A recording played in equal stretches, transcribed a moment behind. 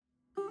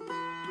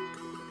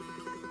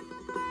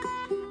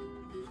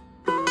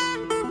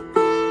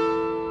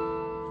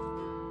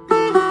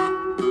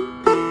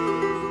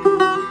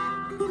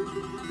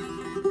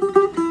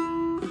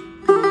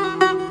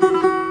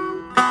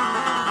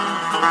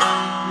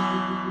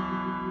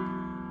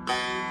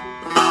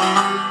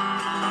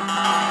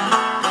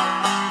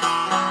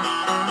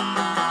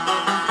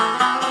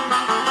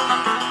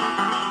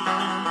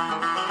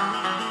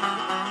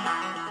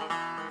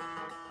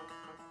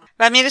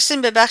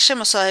میرسیم به بخش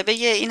مصاحبه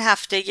این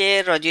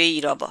هفته رادیوی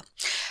ایراوا.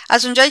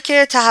 از اونجایی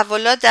که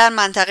تحولات در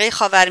منطقه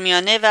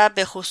خاورمیانه و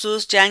به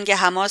خصوص جنگ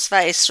حماس و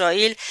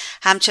اسرائیل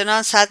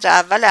همچنان صدر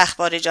اول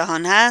اخبار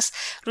جهان هست،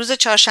 روز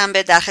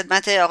چهارشنبه در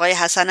خدمت آقای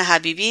حسن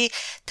حبیبی،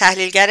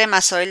 تحلیلگر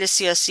مسائل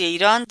سیاسی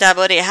ایران،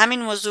 درباره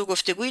همین موضوع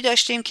گفتگویی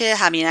داشتیم که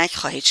همینک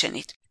خواهید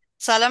شنید.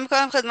 سلام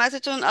میکنم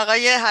خدمتتون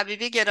آقای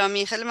حبیبی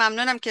گرامی. خیلی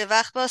ممنونم که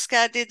وقت باز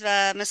کردید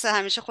و مثل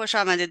همیشه خوش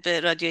آمدید به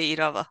رادیو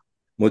ایراوا.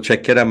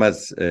 متشکرم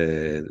از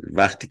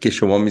وقتی که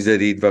شما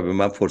میذارید و به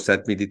من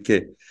فرصت میدید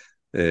که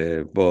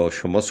با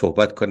شما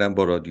صحبت کنم.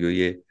 با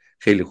رادیوی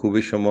خیلی خوب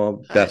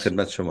شما در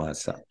خدمت شما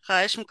هستم.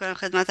 خواهش میکنم،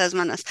 خدمت از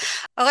من است.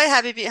 آقای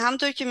حبیبی،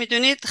 همونطور که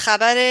میدونید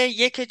خبر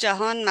یک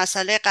جهان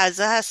مسئله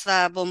غزه هست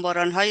و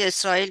بمباران‌های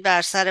اسرائیل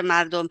بر سر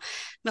مردم.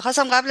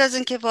 میخواستم قبل از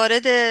اینکه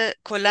وارد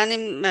کلا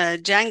این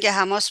جنگ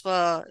حماس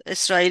با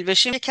اسرائیل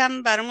بشیم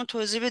یکم برامون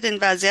توضیح بدین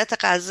وضعیت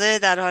غزه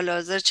در حال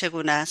حاضر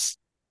چگونه است؟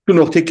 تو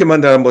نقطه که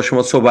من دارم با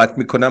شما صحبت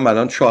میکنم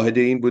الان شاهد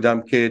این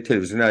بودم که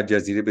تلویزیون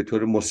الجزیره به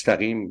طور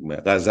مستقیم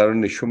غزه رو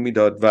نشون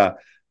میداد و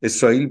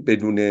اسرائیل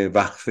بدون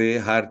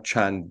وقفه هر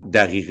چند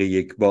دقیقه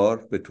یک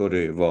بار به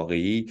طور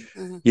واقعی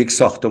یک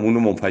ساختمون رو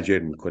منفجر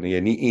میکنه.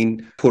 یعنی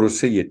این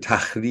پروسه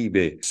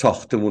تخریب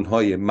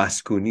ساختمون‌های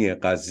مسکونی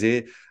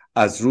غزه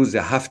از روز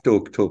 7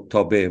 اکتبر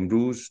تا به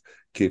امروز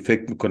که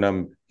فکر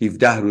میکنم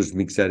 17 روز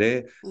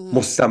میگذره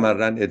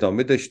مستمرا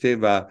ادامه داشته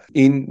و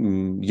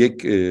این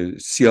یک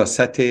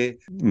سیاست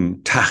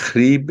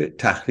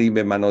تخریب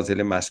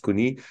منازل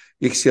مسکونی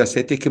یک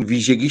سیاستی که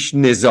ویژگیش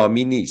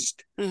نظامی نیست،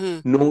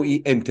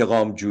 نوعی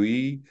انتقام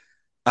جویی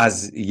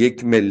از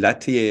یک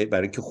ملتی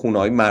برای اینکه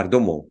خونه‌های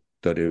مردم رو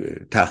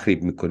داره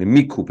تخریب میکنه،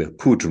 میکوبه،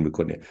 پودر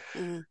میکنه.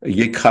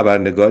 یک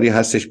خبرنگاری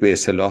هستش به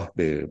اصطلاح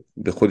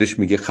به خودش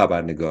میگه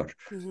خبرنگار،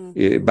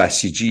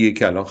 بسیجیه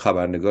که الان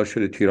خبرنگار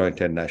شده تیرا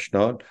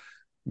اینترنشنال،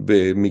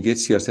 میگه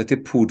سیاست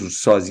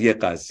پودرسازی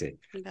غزه.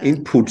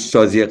 این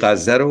پودرسازی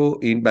غزه رو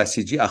این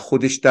بسیجی از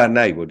خودش در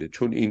نیاورده،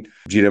 چون این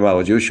جیر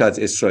مواجبش از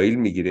اسرائیل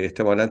میگیره.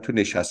 احتمالاً تو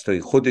نشستای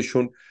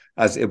خودشون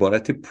از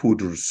عبارت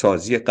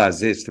پودرسازی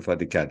غزه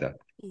استفاده کردن.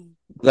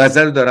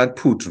 غزه رو دارن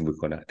پودر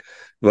میکنن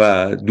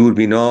و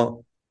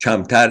دوربینا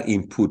کمتر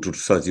این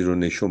پودرسازی رو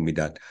نشون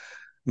میدن.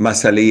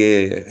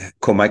 مسئله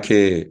کمک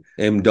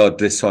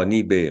امداد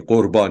رسانی به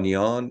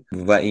قربانیان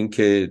و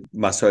اینکه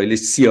مسائل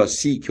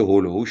سیاسی که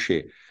حول و حوش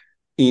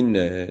این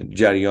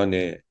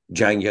جریان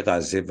جنگ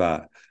غزه و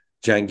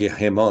جنگ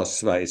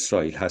حماس و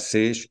اسرائیل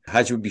هستش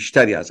حجم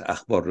بیشتری از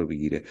اخبار رو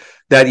بگیره.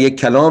 در یک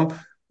کلام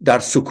در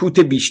سکوت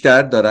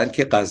بیشتر دارن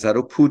که غزه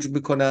رو پودر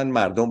میکنن،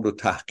 مردم رو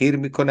تحقیر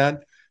میکنن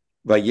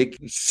و یک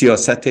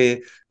سیاست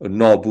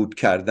نابود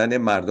کردن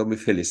مردم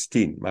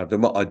فلسطین،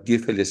 مردم عادی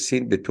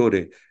فلسطین به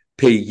طور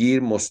پیگیر،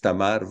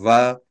 مستمر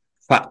و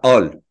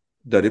فعال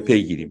داره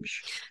پیگیری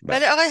میشه.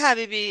 ولی آقای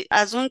حبیبی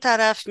از اون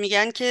طرف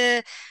میگن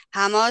که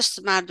حماس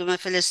مردم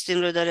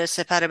فلسطین رو داره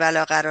سپر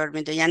بلا قرار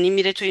میده، یعنی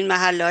میره تو این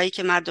محله هایی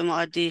که مردم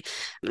عادی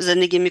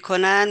زندگی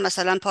میکنن،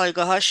 مثلا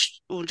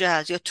پایگاهاش اونجا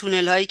هست یا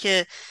تونل هایی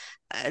که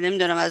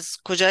نمیدونم از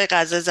کجای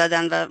غزه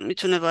زدن و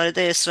میتونه وارد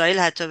اسرائیل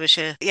حتی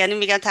بشه. یعنی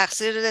میگن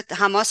تقصیر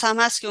حماس هم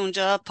هست که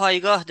اونجا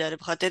پایگاه داره،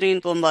 به خاطر این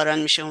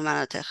بمباران میشه اون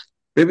مناطق.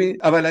 ببین،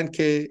 اولا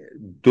که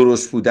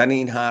درست بودن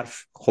این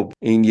حرف، خب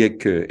این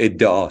یک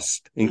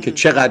ادعاست، این که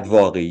چقدر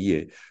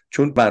واقعیه،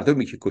 چون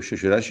مردمی که کشته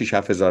شدن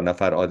 6-7 هزار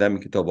نفر آدمی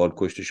که تا بال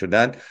کشته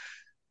شدن،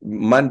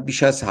 من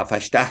بیش از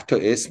 7-10 تا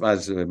اسم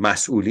از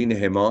مسئولین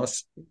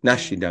حماس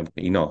نشیدم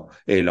اینا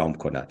اعلام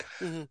کنن.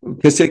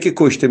 کسی که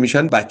کشته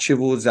میشن بچه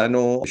و زن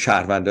و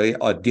شهروندای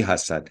عادی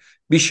هستن.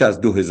 بیش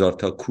از 2000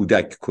 تا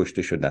کودک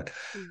کشته شدن.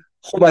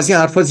 خب از این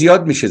حرفا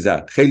زیاد میشه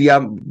زد، خیلی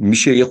هم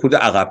میشه یه خود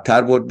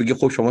عقب‌تر برد بگه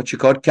خب شما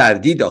چیکار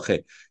کردید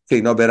آخه که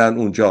اینا برن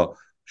اونجا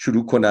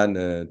شروع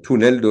کنن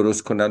تونل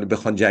درست کنن و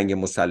بخوان جنگ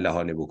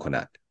مسلحانه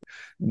بکنن.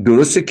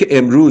 درسته که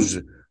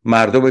امروز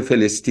مردم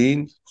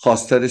فلسطین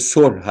خواستار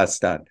صلح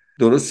هستند.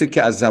 درسته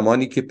که از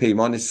زمانی که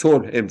پیمان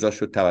صلح امضا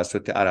شد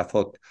توسط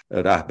عرفات،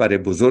 رهبر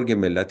بزرگ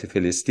ملت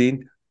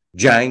فلسطین،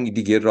 جنگ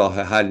دیگه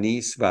راه حل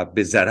نیست و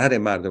به ضرر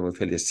مردم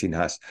فلسطین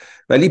هست.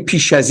 ولی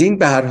پیش از این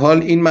به هر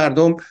حال این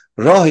مردم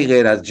راهی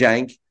غیر از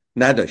جنگ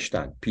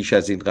نداشتن پیش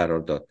از این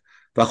قرارداد.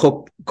 و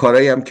خب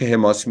کارهایی هم که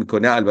حماس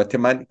میکنه، البته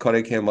من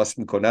کارهایی که حماس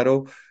میکنه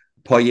رو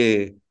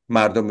پای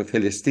مردم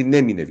فلسطین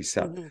نمی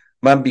نویسم،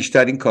 من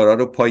بیشتر این کارها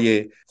رو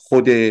پای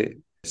خود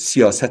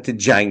سیاست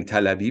جنگ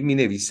طلبی می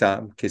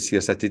نویسم که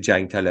سیاست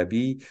جنگ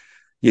طلبی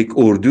یک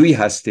اردویی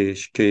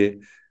هستش که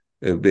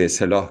به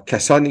اصطلاح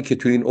کسانی که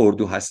تو این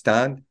اردو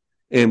هستن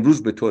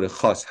امروز به طور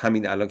خاص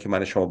همین الان که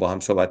من شما با هم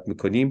صحبت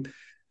میکنیم،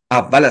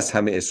 اول از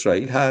همه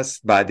اسرائیل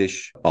هست،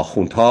 بعدش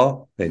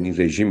آخوندها یعنی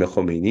رژیم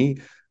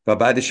خمینی و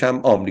بعدش هم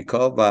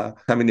آمریکا. و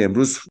همین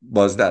امروز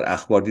باز در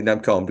اخبار دیدم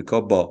که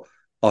آمریکا با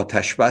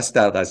آتش بس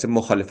در غزه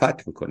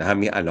مخالفت میکنه.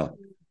 همین الان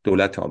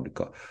دولت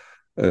آمریکا.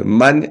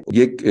 من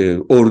یک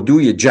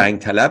اردوی جنگ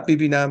طلب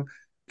میبینم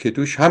که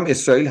توش هم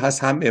اسرائیل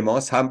هست، هم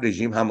حماس، هم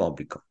رژیم، هم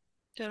آمریکا.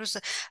 درسته.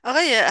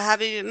 آقای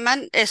حبیبی،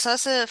 من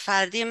احساس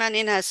فردی من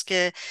این هست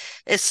که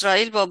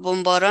اسرائیل با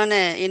بمباران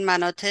این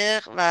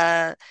مناطق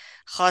و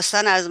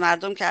خواستن از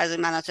مردم که از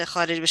این مناطق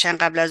خارج بشن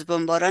قبل از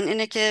بمباران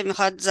اینه که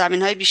میخواد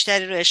زمین‌های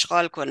بیشتری رو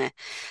اشغال کنه.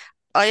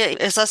 آیا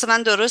احساس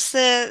من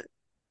درسته؟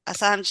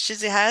 اصلا همچین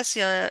چیزی هست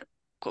یا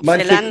من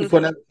فکر فعلا؟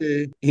 میکنم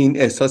که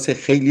این احساس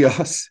خیلی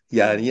هست.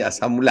 یعنی از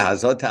همون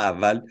لحظات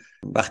اول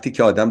وقتی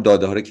که آدم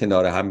داده ها رو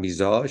کنار هم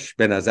میذاش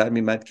به نظر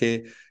میمد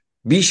که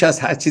بیش از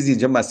هر چیز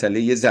اینجا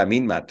مسئله یه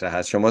زمین مطرح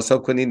هست. شما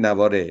حساب کنید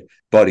نوار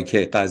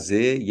باریکه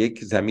غزه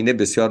یک زمین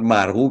بسیار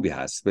مرغوبی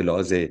هست به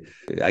لحاظ،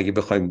 اگه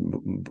بخوایم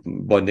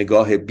با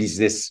نگاه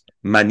بیزنس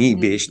منی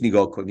بهش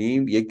نگاه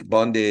کنیم، یک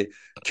باند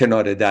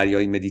کنار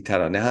دریای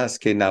مدیترانه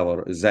هست که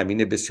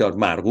زمین بسیار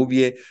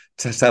مرغوبیه.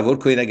 تصور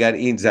کنید اگر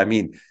این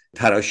زمین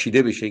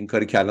تراشیده بشه، این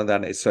کاری که الان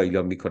در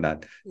اسرائیل میکنن،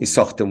 این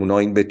ساختمونا،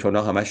 این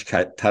بتونا همش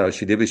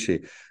تراشیده بشه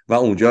و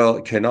اونجا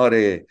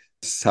کنار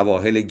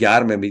سواحل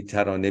گرم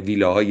مدیترانه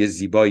ویلاهای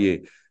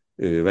زیبای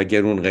و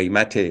گرون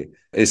قیمت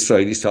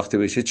اسرائیلی ساخته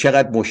بشه،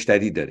 چقدر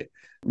مشتری داره.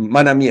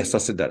 منم این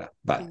احساس دارم.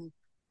 بله.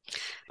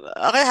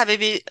 آقای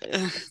حبیبی،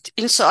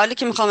 این سوالی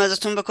که میخوام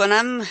ازتون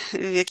بکنم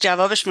یک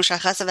جوابش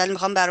مشخصه ولی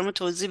میخوام برامون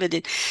توضیح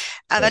بدین.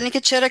 اول اینکه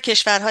چرا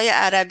کشورهای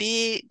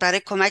عربی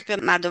برای کمک به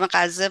مردم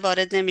غزه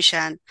وارد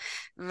نمیشن،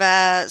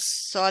 و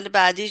سوال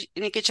بعدی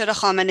اینه که چرا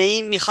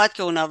خامنه‌ای میخواد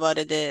که اونا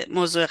وارد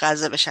موضوع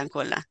غزه بشن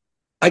کلا.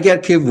 اگر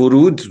که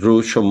ورود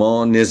رو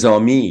شما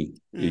نظامی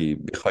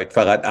بخواید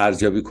فقط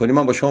ارزیابی کنیم،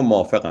 من با شما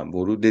موافقم.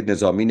 ورود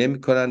نظامی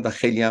نمی‌کنن و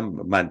خیلی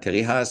هم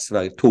منطقی هست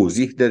و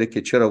توضیح داره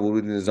که چرا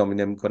ورود نظامی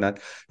نمی‌کنن،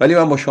 ولی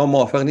من با شما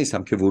موافق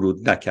نیستم که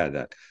ورود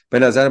نکردن. به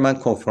نظر من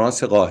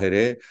کنفرانس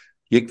قاهره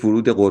یک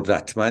ورود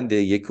قدرتمند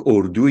یک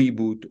اردویی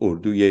بود،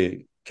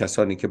 اردوی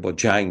کسانی که با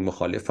جنگ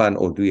مخالفن،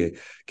 اردوی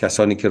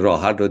کسانی که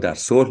راه حل رو در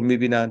صلح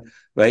می‌بینن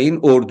و این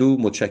اردو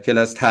متشکل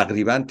از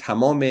تقریبا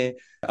تمام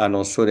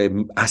عناصر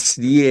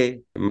اصلی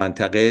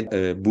منطقه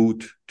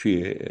بود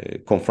توی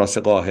کنفرانس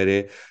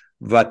قاهره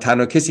و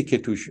تنها کسی که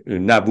توش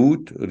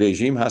نبود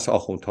رژیم هست،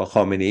 آخوندها،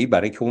 خامنه‌ای،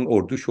 برای اینکه اون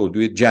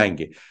اردوی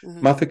جنگه.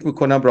 من فکر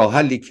میکنم راه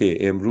حلی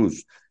که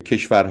امروز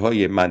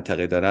کشورهای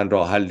منطقه دارن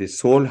راه حل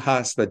صلح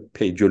هست و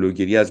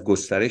جلوگیری از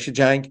گسترش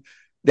جنگ،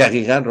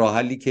 دقیقاً راه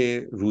حلی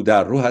که رو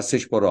در رو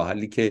هستش با راه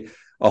حلی که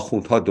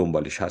آخوندها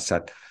دنبالش هستن.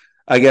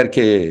 اگر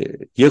که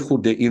یه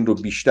خورده این رو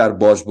بیشتر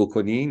باز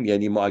بکنیم،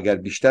 یعنی ما اگر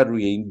بیشتر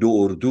روی این دو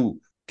اردو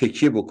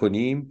تکیه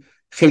بکنیم،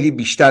 خیلی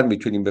بیشتر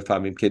میتونیم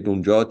بفهمیم که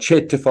اونجا چه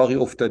اتفاقی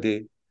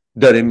افتاده،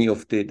 داره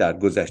میفته، در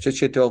گذشته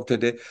چه اتفاقی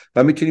افتاده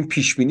و میتونیم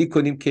پیش بینی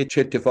کنیم که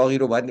چه اتفاقی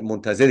رو باید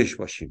منتظرش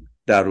باشیم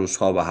در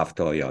روزها و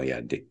هفته‌های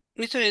آینده.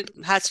 میتونید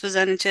حدس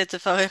بزنید چه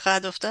اتفاقی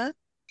خواهد افتاد؟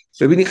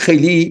 ببینید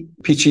خیلی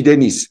پیچیده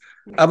نیست.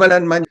 اولا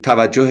من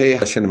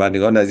توجه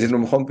شنوندگان عزیز رو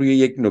میخوام روی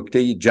یک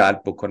نکته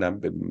جلب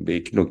بکنم، به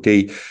یک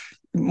نکته.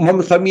 ما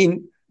میخوایم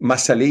این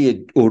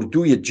مسئله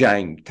اردوی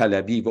جنگ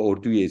طلبی و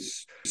اردوی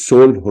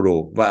صلح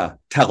رو و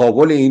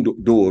تقابل این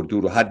دو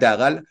اردو رو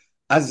حداقل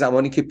از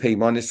زمانی که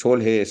پیمان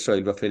صلح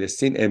اسرائیل و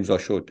فلسطین امضا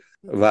شد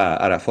و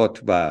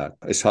عرفات و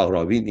اسحاق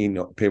رابین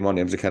این پیمان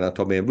امضا کردن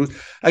تا به امروز،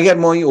 اگر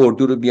ما این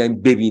اردو رو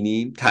بیایم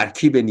ببینیم،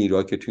 ترکیب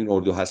نیروها که تو این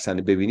اردو هستن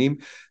ببینیم،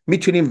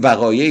 میتونیم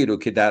وقایعی رو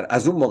که در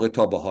از اون موقع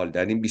تا به حال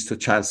در این 20 و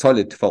چند سال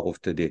اتفاق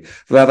افتاده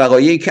و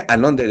وقایعی که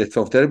الان در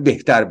اتفاق افتاده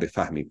بهتر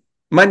بفهمیم.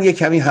 من یک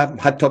کمی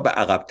حتی به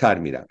عقب‌تر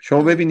میرم.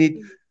 شما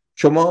ببینید،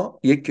 شما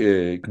یک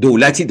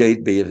دولتی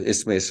دارید به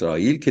اسم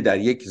اسرائیل که در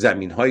یک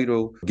زمین‌هایی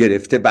رو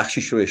گرفته،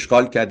 بخشیش رو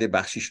اشغال کرده،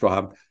 بخشیش رو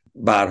هم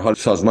به هر حال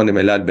سازمان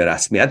ملل به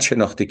رسمیت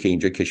شناخته که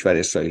اینجا کشور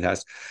اسرائیل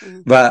هست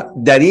و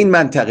در این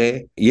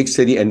منطقه یک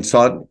سری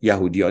انسان،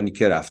 یهودیانی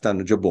که رفتن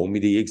اونجا به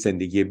امید یک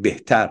زندگی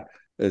بهتر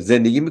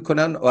زندگی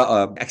میکنن و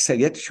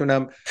اکثریتشون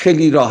هم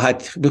خیلی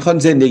راحت میخوان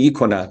زندگی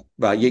کنن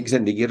و یک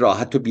زندگی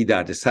راحت و بی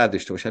دردسر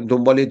داشته باشن،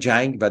 دنبال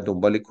جنگ و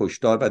دنبال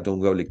کشتار و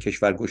دنبال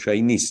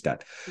کشورگشایی نیستن.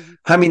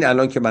 همین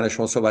الان که من و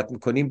شما صحبت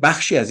میکنیم،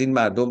 بخشی از این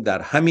مردم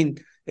در همین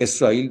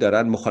اسرائیل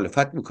دارن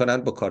مخالفت میکنن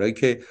با کارهایی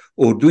که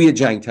اردوی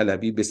جنگ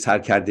طلبی به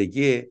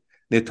سرکردگی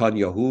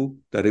نتانیاهو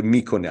داره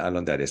میکنه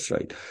الان در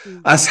اسرائیل.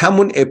 از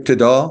همون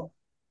ابتدا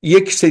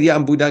یک سری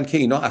هم بودن که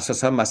اینا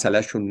اساسا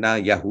مسئلهشون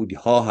نه یهودی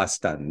ها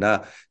هستن، نه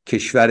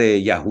کشور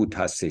یهود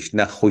هستش،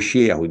 نه خوشی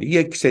یهودی.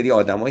 یک سری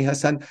آدمایی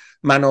هستن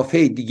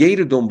منافع دیگه‌ای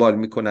رو دنبال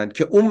میکنن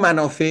که اون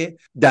منافع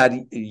در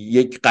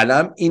یک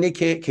قلم اینه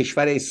که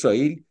کشور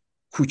اسرائیل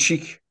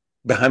کوچیک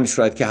به همین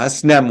صورت که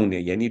هست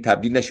نمونه، یعنی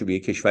تبدیل نشه به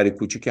یک کشور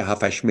کوچیک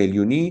 7-8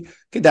 میلیونی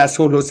که در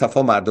صلح و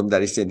صفا مردم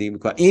درش زندگی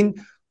میکنن.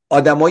 این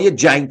آدمای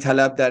جنگ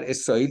طلب در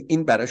اسرائیل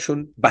این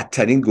براشون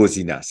بدترین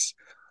گزینه است.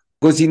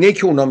 گزینه‌ای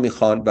که اونا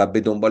میخوان و به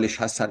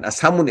دنبالش هستن از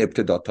همون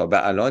ابتدا تا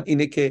به الان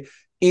اینه که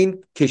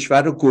این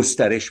کشور رو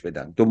گسترش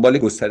بدن، دنبال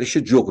گسترش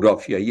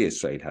جغرافیایی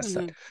اسرائیل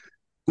هستن.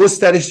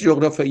 گسترش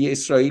جغرافیایی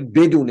اسرائیل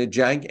بدون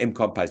جنگ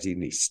امکان پذیر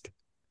نیست.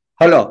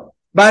 حالا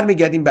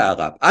برمیگردیم به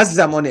عقب، از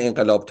زمان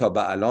انقلاب تا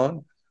به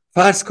الان.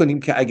 فرض کنیم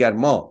که اگر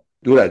ما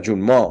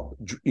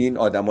این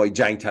آدمای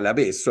جنگ طلب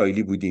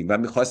اسرائیلی بودیم و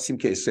میخواستیم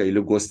که اسرائیل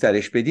رو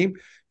گسترش بدیم،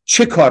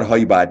 چه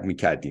کارهایی باید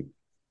میکردیم؟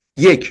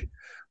 یک،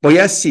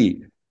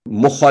 بایستی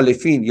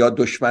مخالفین یا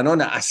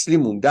دشمنان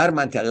اصلیمون در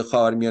منطقه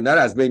خاورمیانه رو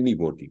از بین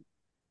میبردیم.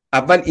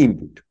 اول این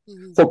بود.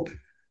 خب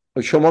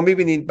شما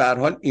میبینید به هر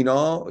حال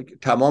اینا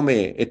تمام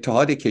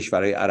اتحاد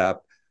کشورهای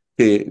عرب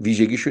که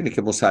ویژگیشونه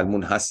که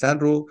مسلمون هستن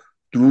رو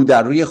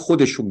در روی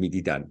خودشون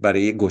میدیدن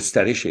برای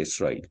گسترش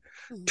اسرائیل.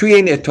 توی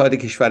این اتحاد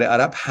کشور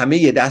عرب همه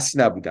یه دست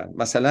نبودن.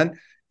 مثلا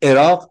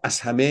عراق از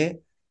همه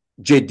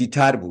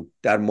جدیتر بود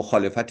در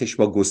مخالفتش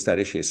با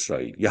گسترش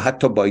اسرائیل، یا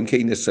حتی با اینکه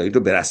این اسرائیل رو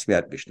به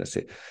رسمیت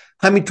بشناسه.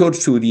 همینطور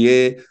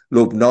سوریه،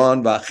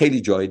 لبنان و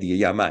خیلی جای دیگه،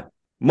 یمن.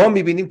 ما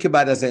میبینیم که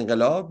بعد از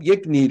انقلاب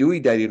یک نیروی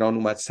در ایران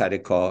اومد سر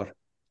کار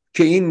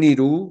که این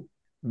نیرو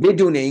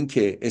بدون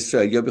اینکه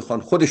اسرائیلیا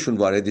بخوان خودشون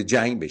وارد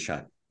جنگ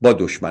بشن با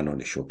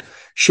دشمنانشون،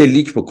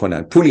 شلیک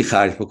بکنن، پولی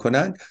خرج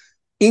بکنن،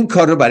 این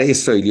کار رو برای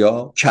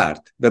اسرائیلیا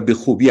کرد و به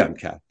خوبی هم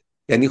کرد.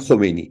 یعنی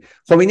خمینی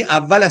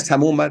اول از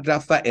همه اومد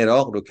رفت و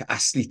عراق رو که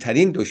اصلی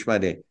ترین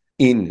دشمن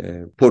این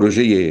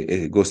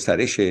پروژه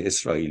گسترش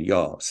اسرائیل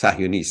یا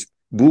صهیونیسم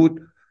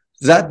بود،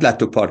 زد،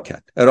 لت و پار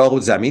کرد، عراق رو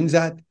زمین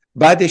زد.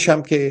 بعدش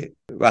هم که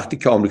وقتی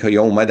که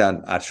آمریکایی‌ها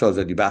اومدن ارتش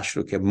آزادی بخش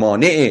رو که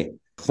مانع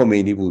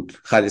خمینی بود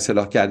خرید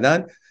سلاح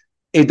کردن،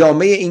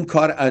 ادامه این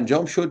کار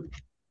انجام شد.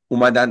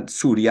 اومدن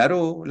سوریه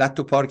رو لت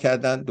و پار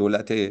کردن،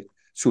 دولت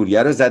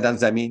سوریه رو زدن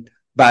زمین.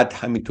 بعد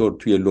همینطور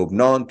توی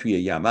لبنان، توی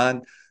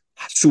یمن،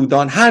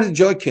 سودان، هر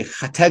جا که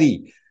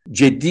خطری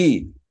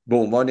جدی به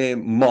عنوان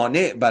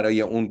مانع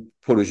برای اون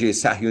پروژه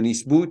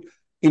صهیونیست بود،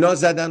 اینا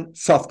زدن،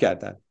 صاف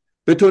کردن.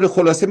 به طور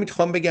خلاصه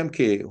میتونم بگم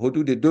که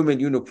حدود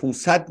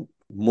 2,500,000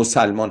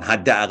 مسلمان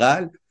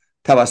حداقل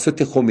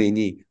توسط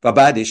خمینی و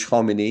بعدش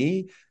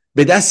خامنه‌ای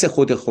به دست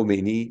خود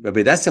خمینی و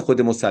به دست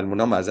خود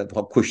مسلمان‌ها معذرت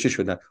می‌خوام کشته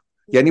شدن.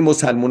 یعنی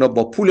مسلمان‌ها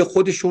با پول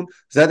خودشون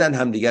زدن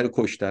همدیگر رو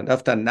کشتن،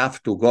 رفتن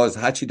نفت و گاز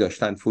هرچی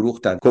داشتن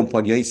فروختن،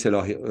 کمپانیای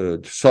سلاح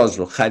ساز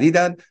رو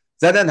خریدن،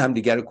 زدن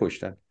همدیگر رو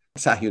کشتن.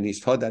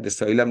 صهیونیست‌ها در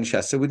اسرائیل هم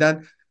نشسته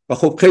بودن و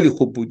خب خیلی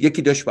خوب بود،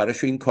 یکی داشت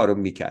براشو این کارو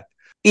میکرد.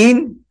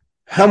 این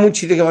همون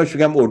چیزی که من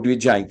میگم اردوی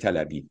جنگ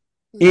طلبی.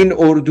 این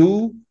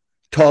اردو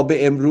تا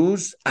به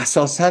امروز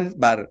اساساً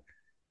بر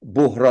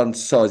بحران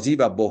سازی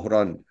و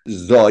بحران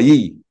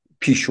زایی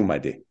پیش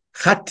اومده.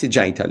 خط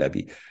جنگ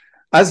طلبی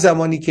از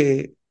زمانی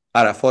که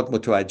عرفات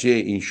متوجه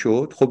این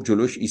شد، خب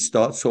جلوش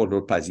ایستاد، صلح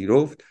رو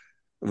پذیرفت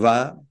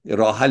و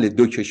راه حل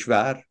دو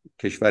کشور،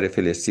 کشور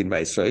فلسطین و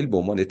اسرائیل، به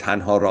عنوان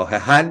تنها راه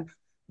حل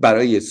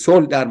برای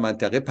صلح در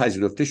منطقه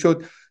پذیرفته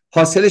شد.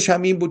 حاصلش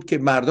هم این بود که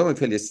مردم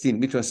فلسطین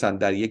میتونستن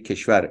در یک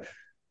کشور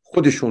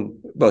خودشون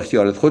با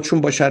اختیارات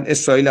خودشون باشن،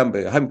 اسرائیل هم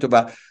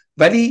همینطور.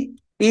 ولی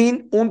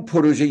این اون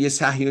پروژه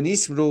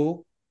صهیونیسم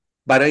رو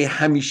برای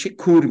همیشه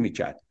کور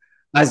میکرد.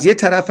 از یه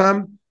طرف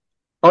هم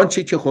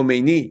آنچه که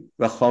خمینی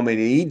و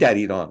خامنه‌ای در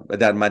ایران و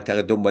در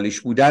منطقه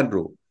دنبالش بودن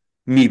رو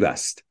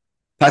میبست.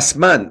 پس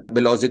من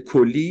به لحاظ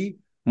کلی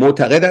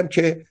معتقدم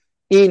که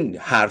این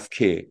حرف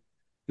که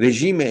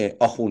رژیم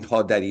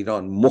آخوندها در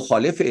ایران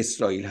مخالف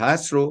اسرائیل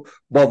هست رو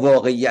با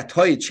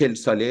واقعیت‌های 40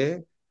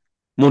 ساله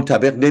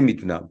منطبق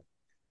نمیدونم.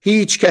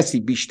 هیچ کسی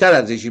بیشتر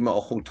از رژیم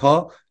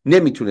آخوندها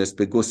نمیتونست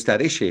به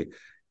گسترش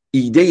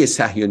ایده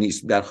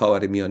صهیونیسم در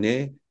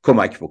خاورمیانه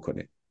کمک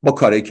بکنه با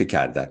کاری که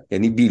کردن.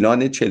 یعنی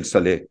بیلان 40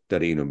 ساله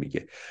داره اینو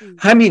میگه.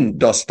 همین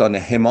داستان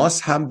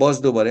حماس هم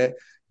باز دوباره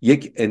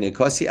یک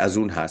انعکاسی از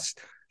اون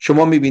هست.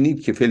 شما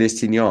میبینید که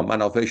فلسطینی‌ها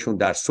منافعشون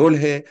در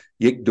صلح،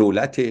 یک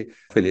دولت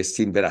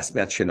فلسطین به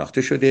رسمیت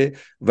شناخته شده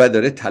و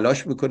داره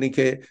تلاش میکنه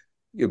که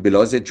به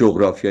لحاظ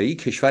جغرافیایی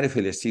کشور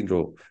فلسطین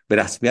رو به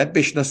رسمیت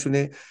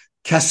بشناسونه.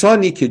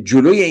 کسانی که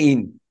جلوی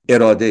این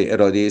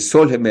اراده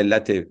صلح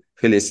ملت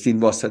فلسطین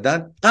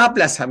واسطن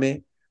قبل از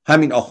همه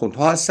همین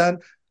آخوندها هستن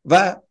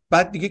و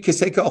بعد دیگه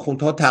کسایی که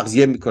آخوندها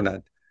تغذیه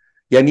میکنند.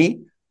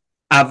 یعنی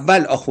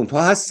اول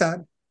آخوندها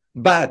هستن،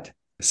 بعد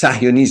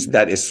صهیونیسم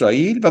در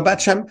اسرائیل و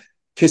بعدش هم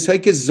کسایی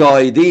که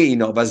زایده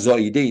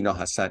اینا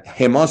هستن.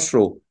 حماس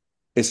رو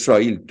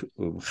اسرائیل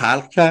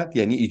خلق کرد،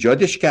 یعنی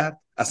ایجادش کرد،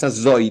 اصلا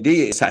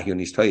زایده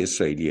صهیونیست های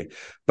اسرائیلیه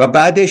و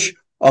بعدش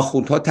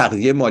آخوندها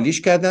تغذیه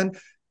مالیش کردن.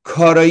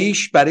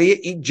 کاراییش برای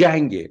این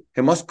جنگه.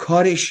 حماس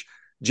کارش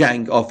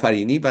جنگ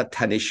آفرینی و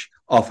تنش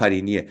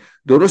آفرینیه.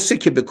 درسته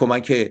که به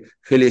کمک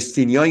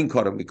فلسطینی‌ها این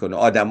کارو میکنه،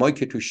 آدمایی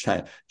که توش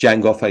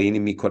جنگ آفرینی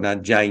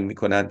میکنن، جنگ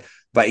میکنن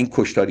و این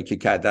کشتاری که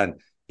کردن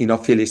اینا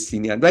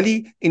فلسطینیان،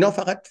 ولی اینا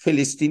فقط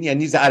فلسطینی،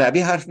 یعنی عربی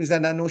حرف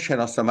میزنن و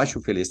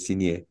شناسنامه‌شون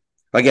فلسطینیه،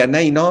 وگرنه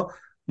اینا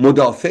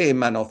مدافع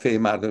منافع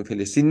مردم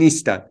فلسطین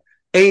نیستن.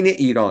 عین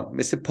ایران،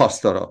 مثل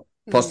پاسدارا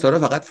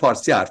فقط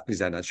فارسی حرف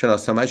میزنن،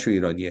 شناسنامه‌شون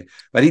ایرانیه،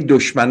 ولی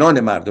دشمنان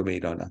مردم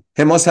ایرانن.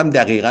 حماس هم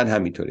دقیقاً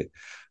همینطوره.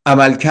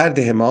 عملکرد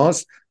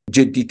حماس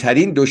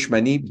جدیترین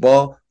دشمنی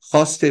با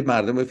خواست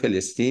مردم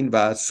فلسطین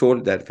و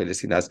صلح در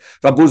فلسطین است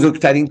و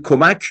بزرگترین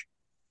کمک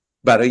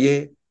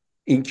برای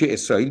اینکه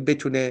اسرائیل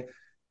بتونه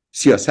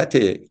سیاست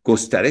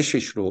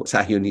گسترشش رو،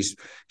 صهیونیسم،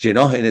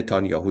 جناح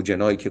نتانیاهو،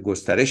 جناحی که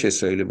گسترش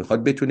اسرائیل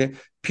میخواد، بتونه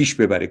پیش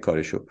ببره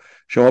کارشو.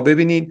 شما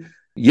ببینین،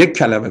 یک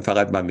کلمه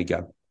فقط من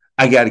میگم،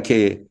 اگر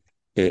که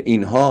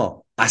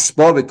اینها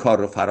اسباب کار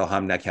رو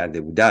فراهم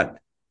نکرده بودن،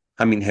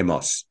 همین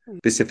حماس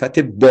به صفت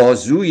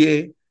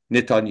بازوی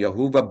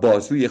نتانیاهو و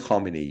بازوی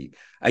خامنه‌ای،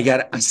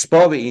 اگر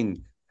اسباب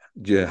این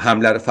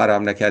حمله رو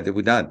فراهم نکرده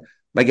بودن،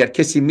 مگر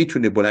کسی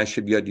میتونه بلند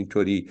شه بیاد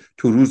اینطوری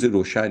تو روز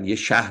روشن یه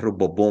شهر رو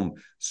با بمب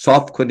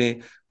صاف کنه،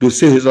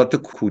 2-3 هزار تا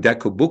کودک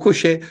رو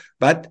بکشه،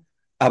 بعد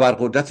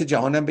ابرقدرت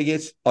جهانم بگه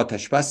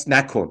آتش بس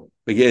نکن،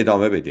 بگه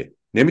ادامه بده؟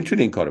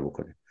 نمیتونه این کارو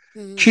بکنه.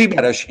 کی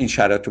براش این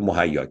شرایط رو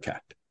مهیا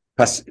کرد؟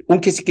 پس اون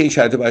کسی که این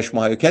شرایط رو براش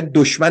مهیا کرد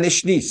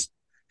دشمنش نیست.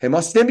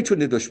 حماس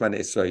نمیتونه دشمن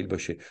اسرائیل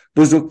باشه.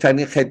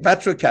 بزرگترین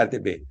خدمت رو کرده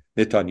به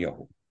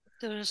نتانیاهو.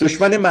 درست.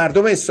 دشمن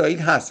مردم اسرائیل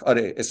هست،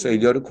 آره،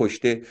 اسرائیلی‌ها رو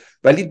کشته،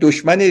 ولی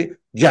دشمن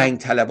جنگ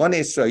طلبان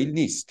اسرائیل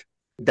نیست.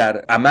 در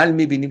عمل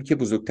میبینیم که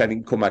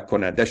بزرگترین کمک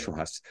کنندهشون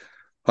هست.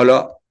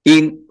 حالا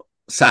این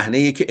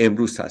صحنه‌ای که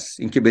امروز هست،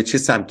 این که به چه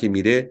سمتی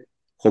میره،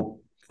 خب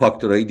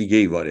فاکتورهای دیگه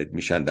ای وارد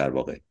میشن در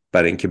واقع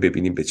برای اینکه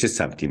ببینیم به چه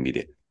سمتی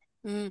میره.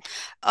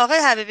 آقای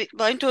حبیبی،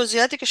 با این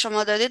توضیحاتی که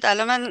شما دادید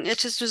الان من یه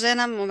چیز تو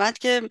ذهنم اومد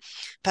که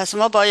پس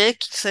ما با یک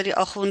سری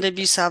آخوند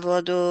بی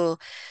سواد و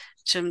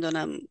چه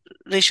میدونم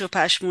ریش و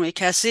پشموی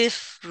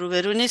کثیف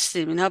روبرو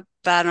نیستیم. اینها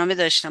برنامه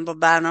داشتن، با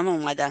برنامه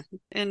اومدن.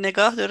 این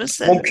نگاه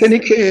درسته؟ ممکنه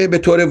که به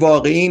طور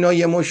واقعی اینا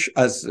یه مش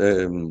از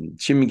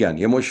چی میگن،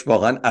 یه مش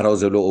واقعا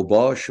اراذل و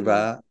اوباش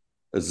و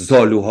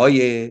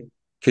زالوهای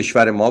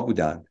کشور ما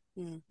بودن،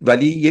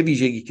 ولی یه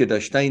ویژگی که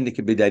داشتن اینه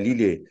که به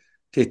دلیل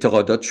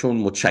اعتقاداتشون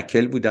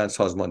متشکل بودن،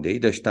 سازماندهی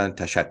داشتن،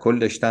 تشکل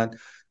داشتن،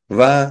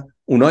 و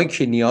اونایی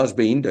که نیاز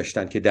به این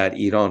داشتن که در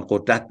ایران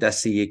قدرت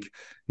دست یک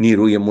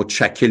نیروی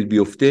متشکل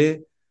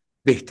بیفته،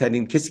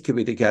 بهترین کسی که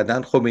پیدا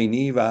کردن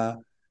خمینی و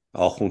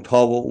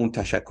آخوندها و اون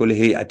تشکل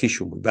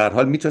هیئتیشون بود. به هر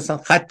حال میتونستن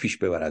خط پیش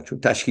ببرن چون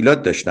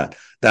تشکیلات داشتن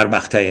در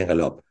مقطع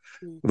انقلاب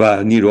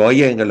و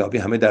نیروهای انقلابی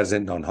همه در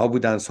زندانها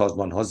بودن،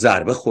 سازمانها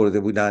ضربه خورده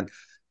بودن،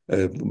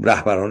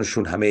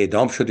 رهبرانشون همه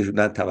اعدام شده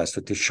بودن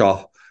توسط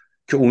شاه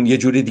که اون یه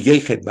جور دیگه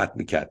خدمت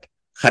میکرد،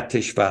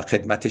 خطش و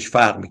خدمتش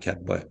فرق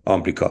میکرد با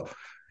آمریکا.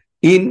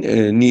 این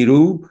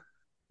نیرو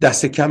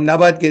دست کم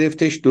نباید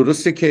گرفتش.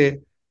 درسته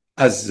که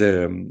از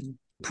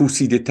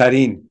پوسیده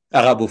ترین،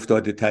 عقب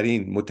افتاده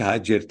ترین،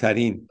 متحجر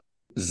ترین،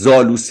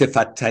 زالو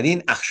صفت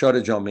ترین اقشار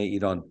جامعه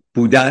ایران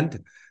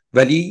بودند،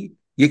 ولی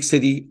یک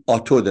سری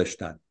آتو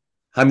داشتن.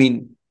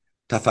 همین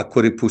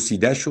تفکر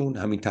پوسیده شون،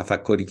 همین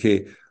تفکری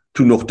که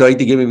تو نقطه‌های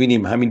دیگه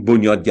میبینیم، همین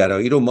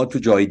بنیادگرایی رو ما تو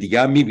جای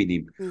دیگه هم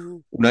میبینیم.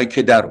 اونایی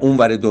که در اون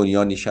ور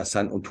دنیا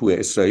نشستن، اون تو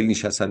اسرائیل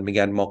نشستن،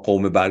 میگن ما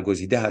قوم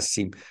برگزیده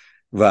هستیم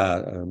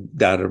و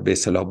در به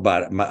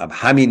اصطلاح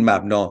همین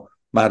مبنا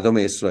مردم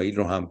اسرائیل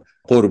رو هم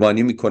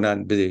قربانی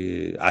میکنن،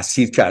 به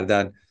اسیر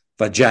کردن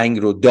و جنگ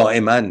رو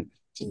دائما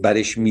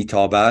برش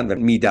میتابن و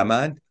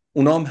میدمن.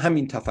 اونا هم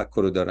همین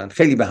تفکر رو دارن،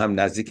 خیلی به هم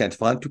نزدیکن،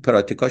 اتفاقا تو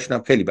پراتیکاشون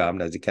هم خیلی به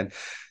هم نزدیکن.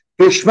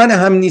 دشمن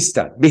هم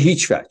نیستن به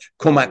هیچ وجه،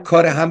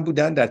 کمککار هم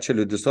بودن در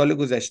 42 سال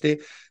گذشته.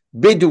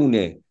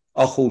 بدون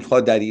آخوندها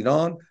در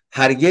ایران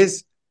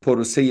هرگز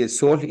پروسه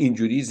صلح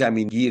اینجوری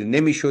زمینگیر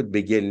نمیشد،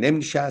 به گل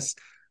نمیشست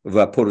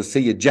و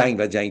پروسه جنگ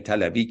و جنگ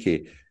طلبی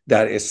که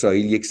در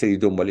اسرائیل یک سری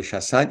دنبالش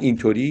هستن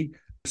اینطوری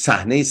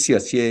صحنه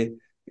سیاسی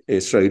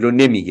اسرائیل رو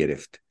نمی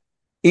گرفت.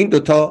 این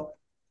دوتا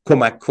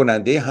کمک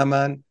کننده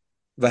همن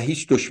و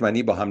هیچ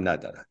دشمنی با هم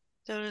ندارن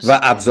و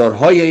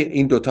ابزارهای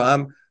این دوتا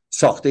هم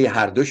ساخته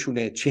هر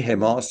دوشونه، چه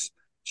حماس،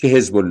 چه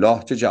حزب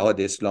الله، چه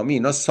جهاد اسلامی،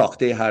 اینا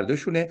ساخته هر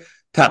دوشونه،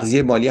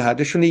 تغذیه مالی هر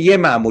دوشونه، یه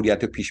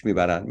مأموریت رو پیش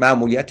میبرن،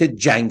 مأموریت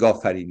جنگ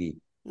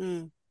آفرینی.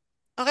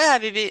 آقای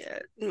حبیبی،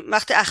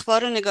 وقتی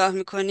اخبار رو نگاه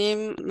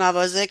میکنیم،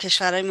 مواضع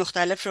کشورهای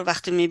مختلف رو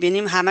وقتی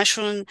میبینیم،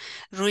 همشون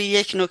روی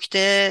یک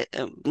نکته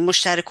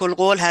مشترک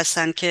القول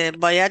هستن که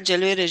باید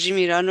جلوی رژیم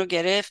ایران رو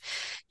گرفت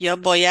یا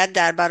باید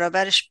در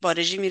برابرش با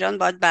رژیم ایران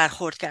باید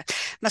برخورد کرد.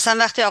 مثلا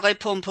وقتی آقای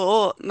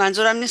پومپئو،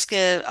 منظورم نیست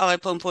که آقای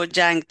پومپئو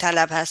جنگ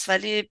طلب هست،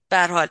 ولی به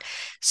هر حال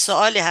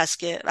سوالی هست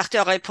که وقتی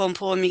آقای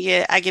پومپئو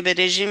میگه اگه به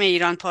رژیم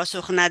ایران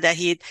پاسخ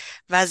ندهید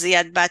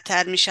وضعیت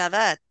بدتر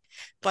میشود،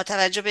 با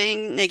توجه به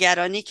این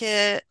نگرانی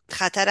که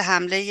خطر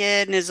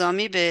حمله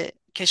نظامی به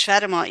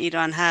کشور ما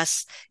ایران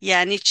هست،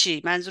 یعنی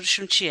چی؟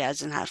 منظورشون چیه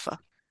از این حرفا؟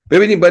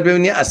 باید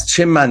ببینید از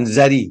چه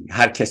منظری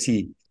هر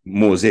کسی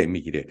موضع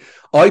میگیره.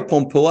 آقای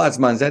پومپئو از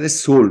منظر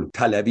صلح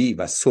طلبی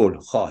و صلح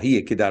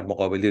خواهی که در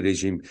مقابل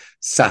رژیم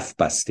صف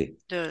بسته.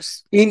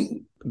 درست.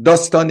 این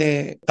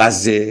داستان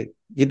غزه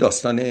یه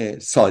داستان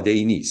ساده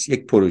ای نیست،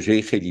 یک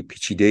پروژه خیلی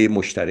پیچیده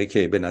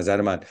مشترکه. به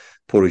نظر من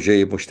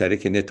پروژه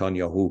مشترک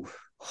نتانیاهو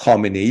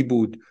خامنه‌ای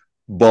بود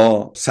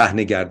با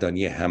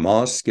صحنه‌گردانی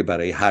حماس که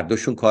برای هر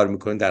دوشون کار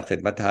میکنه، در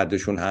خدمت هر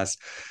دوشون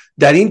هست.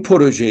 در این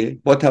پروژه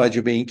با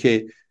توجه به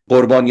اینکه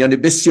قربانیان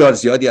بسیار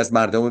زیادی از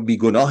مردم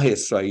بیگناه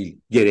اسرائیل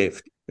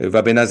گرفت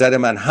و به نظر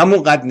من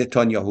همونقدر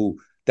نتانیاهو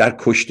در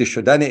کشته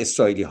شدن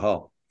اسرائیلی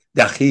ها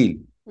دخیل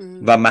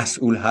و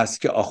مسئول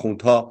هست که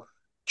آخوندها،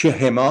 که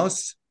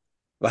حماس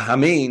و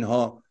همه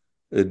اینها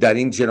در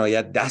این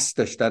جنایت دست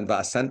داشتن و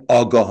اصلا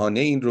آگاهانه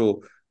این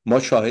رو ما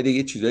شاهد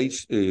یه چیزایی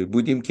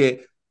بودیم که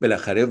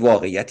بالاخره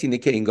واقعیت اینه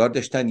که انگار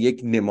داشتن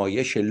یک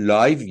نمایش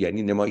لایو،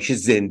 یعنی نمایش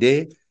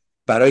زنده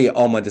برای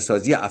آماده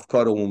سازی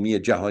افکار عمومی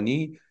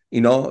جهانی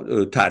اینا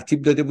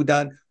ترتیب داده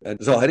بودن.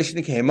 ظاهرش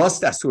اینه که حماس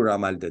دستور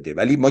عمل داده،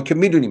 ولی ما که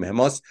میدونیم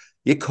حماس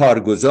یک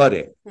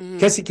کارگزاره.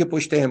 کسی که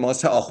پشت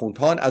حماس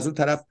آخوندهان، از اون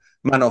طرف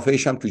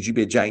منافعش هم تو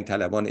جیب جنگ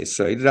طلبان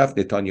اسرائیل رفت.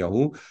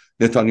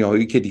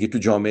 نتانیاهویی که دیگه تو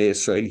جامعه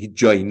اسرائیل هیچ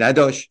جایی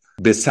نداشت،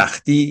 به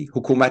سختی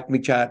حکومت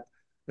میکرد،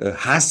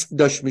 حذف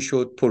داشت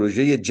میشد،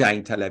 پروژه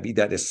جنگ طلبی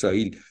در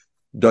اسرائیل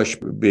داشت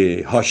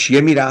به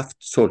حاشیه میرفت،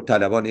 صلح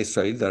طلبان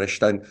اسرائیل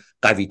داشتن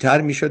قوی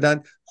تر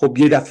میشدن. خب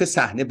یه دفعه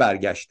صحنه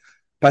برگشت.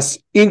 پس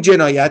این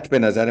جنایت به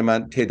نظر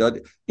من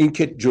تعداد این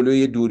که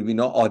جلوی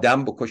دوربینا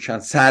آدم بکشن،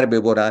 سر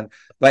ببرن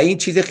و این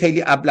چیز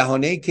خیلی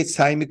ابلهانه‌ای که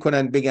سعی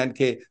میکنن بگن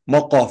که ما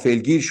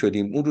غافلگیر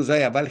شدیم. اون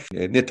روزای اول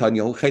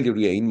نتانیاهو خیلی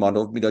روی این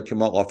مانور میداد که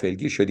ما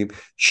غافلگیر شدیم.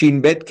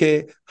 شین بت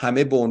که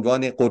همه به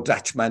عنوان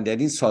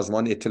قدرتمندترین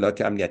سازمان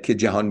اطلاعات امنیتی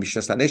جهان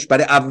میشناسنش،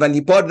 برای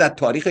اولین بار در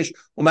تاریخش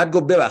اومد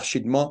گفت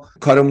ببخشید ما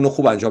کارمون رو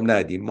خوب انجام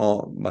ندادیم،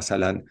 ما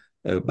مثلا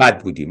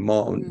بد بودیم،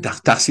 ما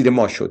تقصیر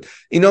ما شد.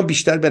 اینا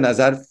بیشتر به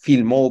نظر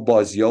فیلم‌ها و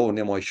بازی‌ها و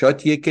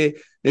نمایشاتیه که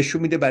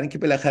نشون میده برای اینکه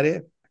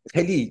بالاخره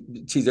خیلی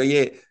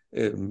چیزای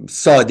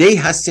ساده‌ای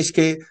هستش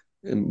که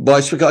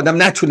باعث میشه که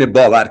آدم نتونه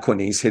باور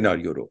کنه این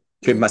سناریو رو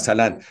که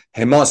مثلا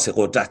حماس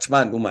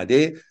قدرتمند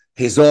اومده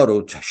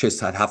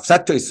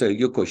 1600-700 تا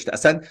اسرائیلی رو کشته.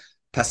 اصلا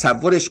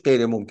تصورش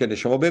غیر ممکنه.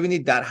 شما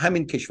ببینید در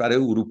همین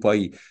کشورهای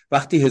اروپایی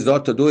وقتی 1000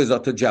 تا 2000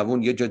 تا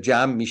جوان یه جا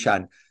جمع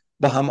میشن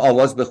با هم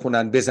آواز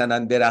بخونن،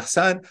 بزنن،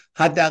 برقصن،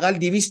 حداقل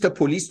 200 تا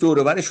پلیس دور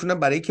و برشون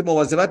برای اینکه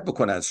مواظبت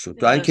بکنن ازشون.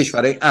 تو این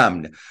کشورهای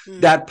امن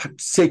در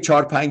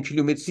 3-4-5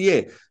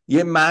 کیلومتری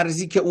یه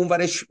مرزی که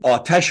اونورش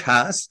آتش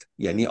هست،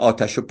 یعنی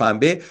آتش و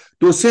پنبه،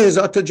 2-3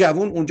 هزار تا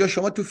جوان اونجا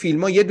شما تو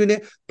فیلم‌ها یه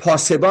دونه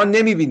پاسبان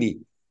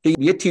نمی‌بینی که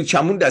یه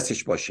تیرچمون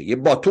دستش باشه، یه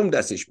باتوم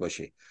دستش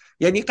باشه.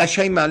 یعنی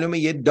قشنگ معلومه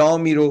یه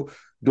دامی رو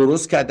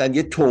درست کردن،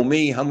 یه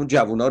تومه‌ای همون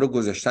جوونا رو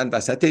گذاشتن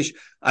وسطش،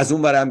 از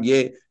اون ورم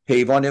یه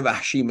حیوان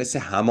وحشی مثل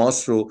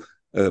حماس رو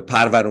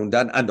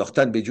پروروندن،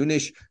 انداختن به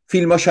جونش.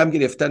 فیلماش هم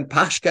گرفتن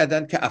پخش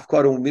کردن که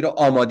افکار عمومی رو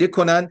آماده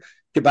کنن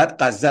که بعد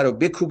غزه رو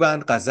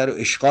بکوبن، غزه رو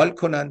اشغال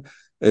کنن،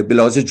 به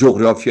لحاظ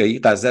جغرافیایی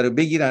غزه رو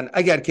بگیرن.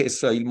 اگر که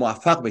اسرائیل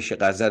موفق بشه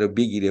غزه رو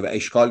بگیره و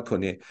اشغال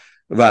کنه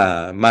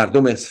و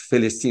مردم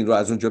فلسطین رو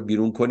از اونجا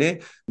بیرون کنه،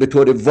 به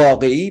طور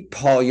واقعی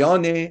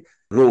پایان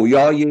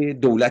رویای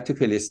دولت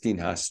فلسطین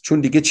هست.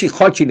 چون دیگه چی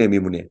خاکی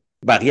نمیمونه،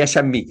 بقیه‌اش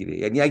هم میگیره.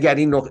 یعنی اگر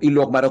این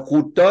لقمه رو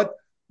قورت داد،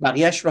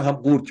 بقیه‌اش رو هم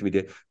قورت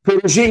میده.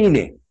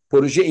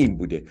 پروژه این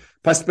بوده.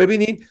 پس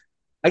ببینید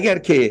اگر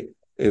که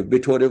به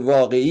طور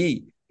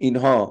واقعی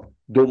اینها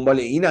دنبال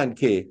اینن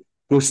که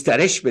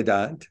گسترش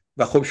بدند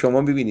و خب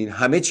شما ببینید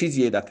همه چیز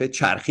یه دفعه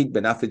چرخید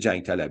به نفع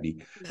جنگ طلبی.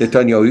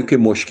 نتانیاهو که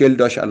مشکل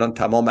داشت الان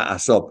تمام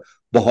احزاب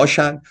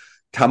باهاشن،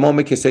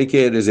 تمام کسایی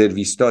که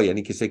رزرویستا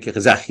یعنی کسایی که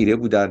ذخیره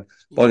بودن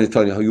با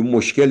نتانیاهو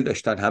مشکل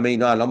داشتن، همه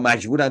اینا الان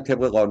مجبورن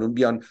طبق قانون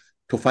بیان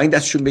تفنگ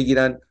دستشون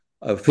بگیرن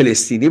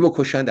فلسطینی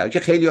بکشن، در حالی که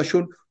خیلی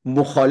هاشون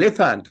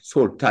مخالفند،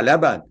 صلح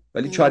طلبند،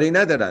 ولی چاره‌ای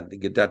ندارن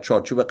دیگه. در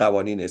چارچوب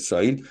قوانین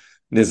اسرائیل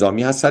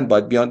نظامی هستن،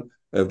 باید بیان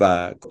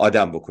و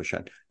آدم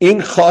بکشن.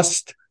 این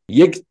خواست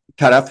یک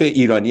طرف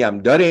ایرانی هم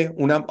داره،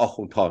 اونم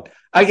آخوندها.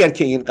 اگر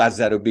که این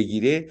غزه رو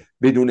بگیره،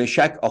 بدون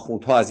شک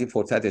آخوندها از این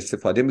فرصت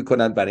استفاده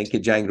میکنن برای اینکه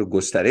جنگ رو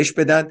گسترش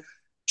بدن،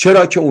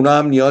 چرا که اونا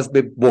هم نیاز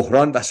به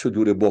بحران و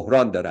صدور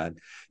بحران دارن.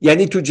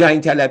 یعنی تو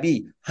جنگ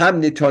طلبی هم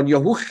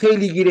نتانیاهو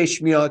خیلی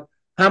گیرش میاد،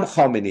 هم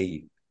خامنه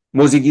ای.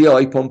 موزگیری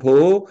آقای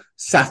پومپئو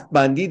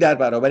صفبندی در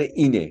برابر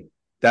اینه،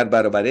 در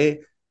برابر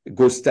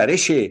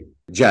گسترش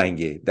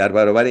جنگ، در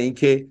برابر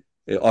اینکه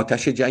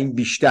آتش جنگ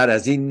بیشتر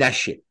از این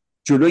نشه.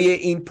 جلوی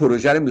این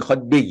پروژه رو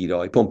میخواد بگیره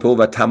آقای پومپئو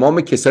و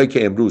تمام کسایی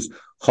که امروز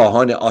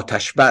خواهان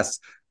آتش بس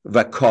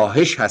و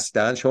کاهش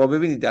هستند. شما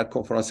ببینید در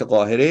کنفرانس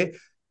قاهره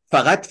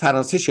فقط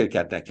فرانسه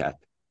شرکت نکرد،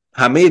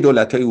 همه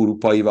دولت‌های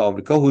اروپایی و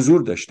آمریکا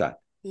حضور داشتن.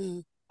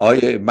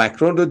 آقای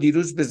مکرون رو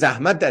دیروز به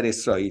زحمت در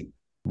اسرائیل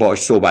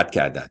باهاش صحبت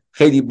کردن،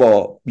 خیلی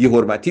با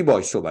بی‌حرمتی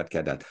باهاش صحبت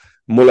کردن.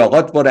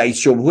 ملاقات با رئیس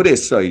جمهور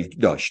اسرائیل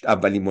داشت،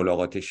 اولین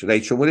ملاقاتش.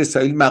 رئیس جمهور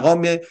اسرائیل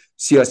مقام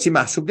سیاسی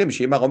محسوب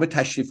نمیشه، یه مقام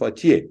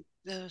تشریفاتیه.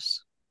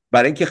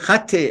 برای اینکه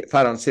خط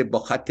فرانسه با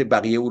خط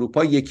بقیه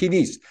اروپا یکی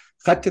نیست.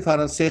 خط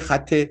فرانسه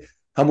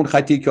همون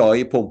خطی که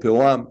آقای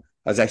پومپئو هم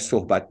ازش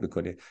صحبت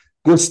میکنه.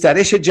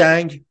 گسترش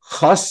جنگ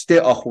خواست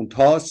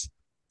آخوندهاست،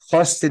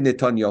 خواست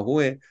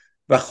نتانیاهو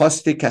و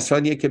خواست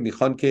کسانیه که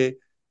میخوان که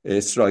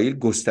اسرائیل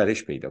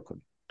گسترش پیدا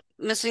کنه.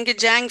 مثل اینکه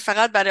جنگ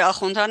فقط برای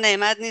آخوندها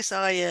نعمت نیست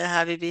آقای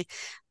حبیبی،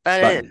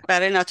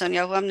 برای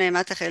نتانیاهو هم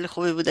نعمت خیلی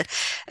خوبی بوده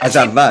از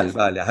اول.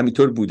 بله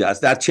همینطور بوده. از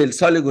در 40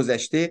 سال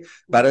گذشته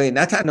برای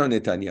نه تنها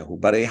نتانیاهو،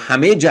 برای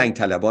همه جنگ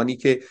طلبانی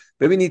که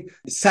ببینید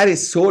سر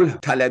صلح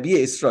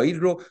طلبی اسرائیل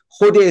رو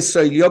خود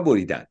اسرائیلیا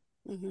بریدن.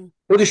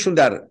 خودشون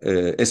در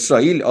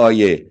اسرائیل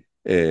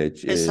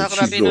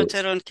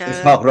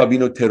اسحاق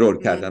رابین رو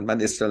ترور کردن.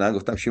 من اصطلاحاً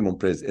گفتم شیمون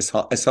پرز.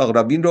 اسحاق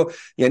رابین رو،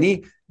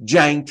 یعنی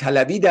جنگ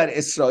طلبی در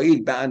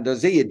اسرائیل به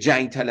اندازه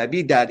جنگ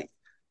طلبی در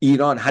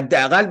ایران،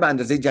 حداقل به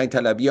اندازه جنگ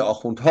طلبی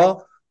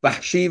آخوندها،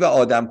 وحشی و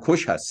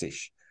آدمکش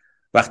هستش.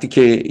 وقتی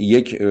که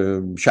یک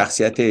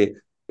شخصیت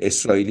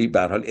اسرائیلی، به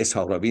هر حال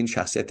اسحاق رابین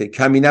شخصیت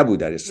کمی نبود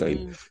در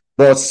اسرائیل،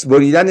 با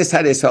بریدن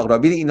سر اسحاق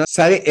رابین اینا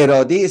سر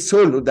اراده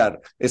صلح رو در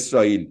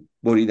اسرائیل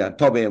بریدن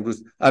تا به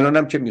امروز. الان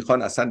هم که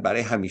میخوان اصلا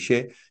برای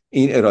همیشه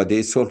این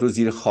اراده صلح رو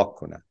زیر خاک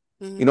کنن.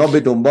 اینا به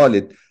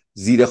دنبال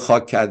زیر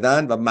خاک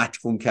کردن و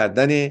مدفون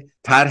کردن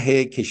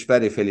طرح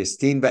کشور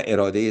فلسطین و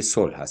اراده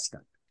صلح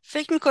هستن.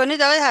 فکر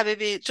میکنید آقای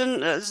حبیبی،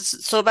 چون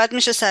صحبت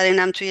میشه سر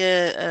اینم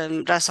توی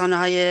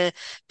رسانه‌های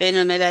بین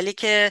المللی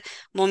که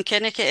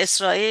ممکنه که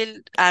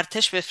اسرائیل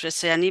ارتش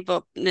بفرسته، یعنی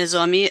با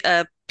نظامی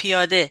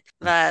پیاده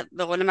و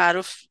به قول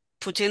معروف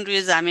پوتین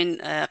روی زمین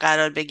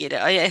قرار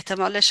بگیره، آیا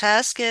احتمالش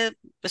هست که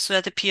به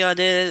صورت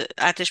پیاده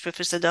ارتش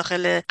بفرسته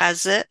داخل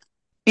غزه؟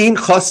 این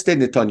خواست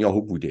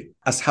نتانیاهو بوده،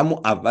 از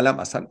همون اولم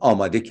اصلا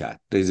آماده کرد،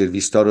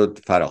 رزرویستا رو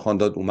فراخوان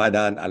داد،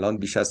 اومدن الان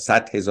بیش از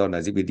 100,000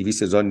 نزدیک به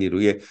 200,000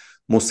 نیروی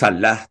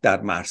مسلح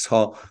در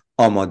مرزها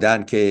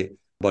آمادن که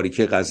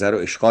باریکه غزه رو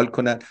اشغال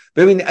کنن.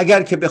 ببینید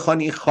اگر که بخوان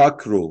این خاک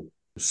رو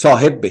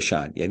صاحب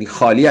بشن، یعنی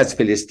خالی از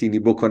فلسطینی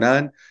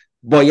بکنن،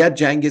 باید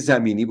جنگ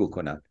زمینی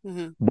بکنن.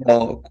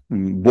 با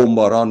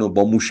بمباران و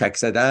با موشک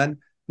زدن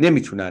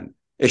نمیتونن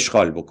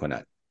اشغال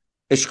بکنن.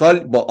 اشغال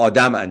با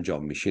آدم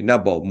انجام میشه، نه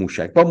با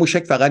موشک. با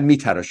موشک فقط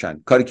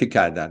میتراشن، کاری که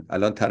کردن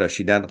الان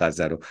تراشیدن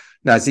غزه رو.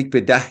 نزدیک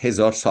به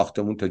 10,000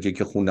 ساختمون تا جایی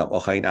که خوندم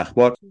آخرین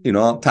اخبار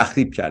اینا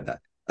تخریب کردن.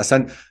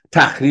 اصلا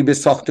تخریب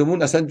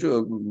ساختمون اصلا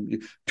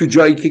تو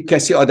جایی که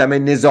کسی آدم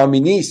نظامی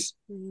نیست،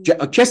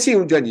 کسی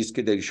اونجا نیست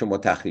که داری شما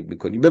تخریب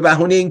میکنی به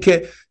بهونه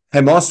اینکه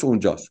حماس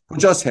اونجاست.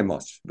 کجاست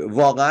حماس؟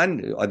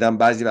 واقعا آدم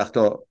بعضی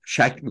وقتا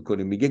شک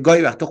میکنه، میگه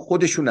گاهی وقتا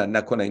خودشونن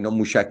نکنه اینا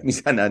موشک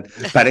میزنن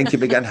برای اینکه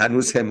بگن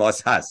هنوز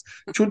حماس هست،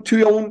 چون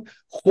توی اون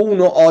خون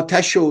و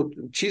آتش و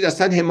چیز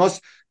اصلا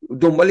حماس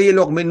دنبال یه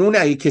لقمه نون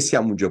اگه کسی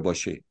هم اونجا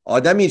باشه.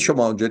 آدمی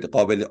شما اونجا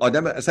قابل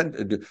آدم اصلا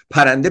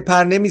پرنده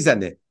پر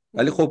نمیزنه،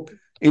 ولی خب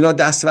اینا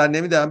دستور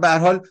نمیدن. به هر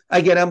حال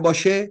اگرم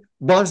باشه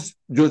باز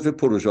جزء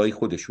پروژه‌های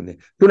خودشونه،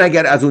 چون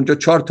اگر از اونجا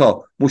 4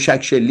 تا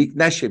موشک شلیک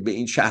نشه به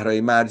این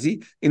شهرهای مرزی،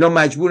 اینا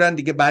مجبورن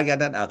دیگه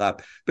برگردن عقب.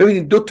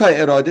 ببینید 2 تا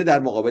اراده در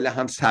مقابل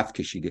هم صف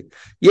کشیده.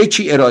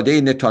 یکی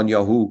اراده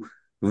نتانیاهو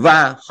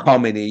و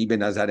خامنه‌ای به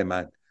نظر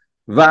من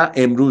و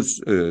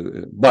امروز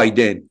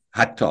بایدن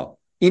حتی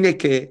اینه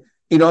که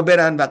اینا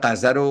برن و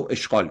غزه رو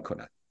اشغال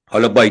کنن.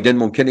 حالا بایدن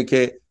ممکنه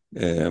که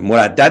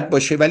مردد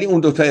باشه، ولی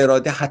اون 2 تا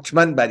اراده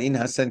حتما بر این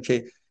هستن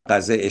که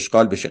غزه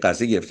اشغال بشه،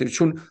 غزه گرفته بشه،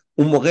 چون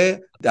اون موقع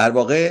در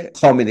واقع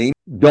خامنه‌ای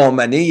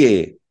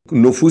دامنه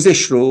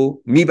نفوذش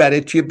رو میبره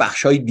توی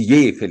بخشای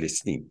دیگه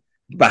فلسطین،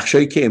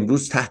 بخشایی که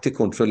امروز تحت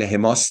کنترل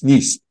حماس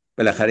نیست.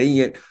 بالاخره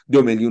این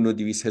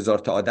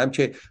 2,200,000 تا آدم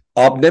که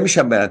آب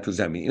نمیشن برن تو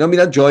زمین، اینا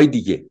میرن جای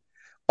دیگه.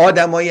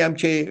 آدمایی هم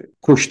که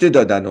کشته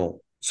دادن و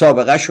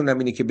سابقه شون هم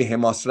اینه که به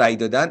حماس رأی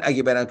دادن،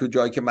 اگه برن تو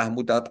جایی که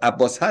محمود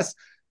عباس هست،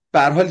 به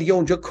هر حال دیگه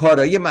اونجا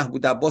کارایی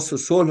محمود عباس و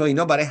صلح و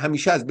اینا برای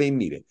همیشه از بین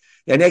میره.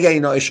 یعنی اگر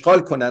اینا اشغال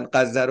کنن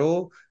غزه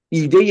رو،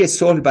 ایده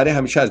صلح برای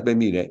همیشه از بین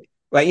میره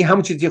و این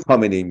همون چیزی که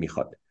خامنه‌ای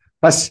میخواد.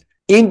 پس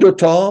این 2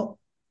 تا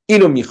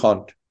اینو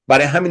میخوان،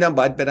 برای همینم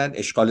باید برن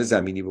اشغال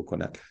زمینی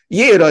بکنن.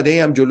 یه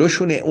اراده هم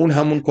جلوشونه، اون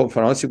همون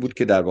کنفرانسی بود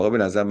که در واقع به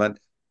نظر من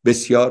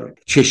بسیار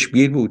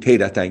چشمگیر بود،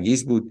 حیرت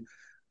انگیز بود.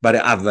 برای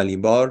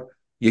اولین بار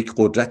یک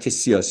قدرت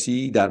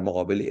سیاسی در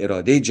مقابل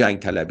اراده جنگ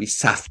طلبی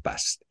صف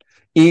بست.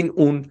 این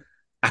اون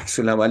عکس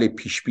العمل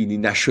پیش بینی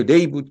نشده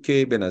ای بود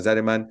که به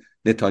نظر من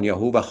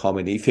نتانیاهو و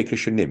خامنه‌ای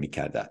فکرشو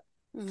نمی‌کردن.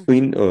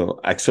 این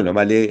عکس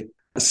العمل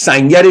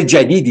سنگر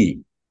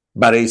جدیدی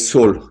برای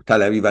صلح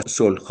طلبی و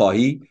صلح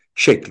خواهی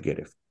شکل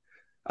گرفت.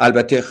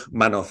 البته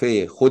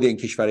منافع خود این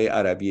کشورهای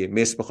عربی،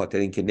 مصر به خاطر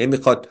اینکه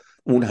نمیخواد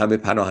اون همه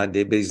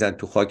پناهنده بریزن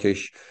تو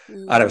خاکش،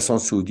 عربستان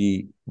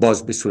سعودی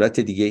باز به صورت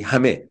دیگه،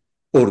 همه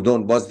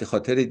اردن باز به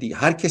خاطر دیگه،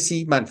 هر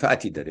کسی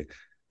منفعتی داره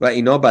و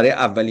اینا برای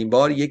اولین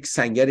بار یک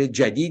سنگر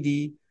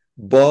جدیدی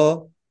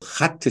با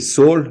خط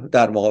صلح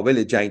در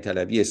مقابل جنگ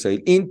طلبی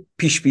اسرائیل، این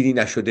پیش بینی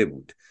نشده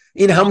بود.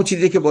 این همون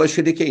چیزی که باعث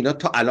شده که اینا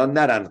تا الان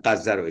نرن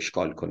غزه رو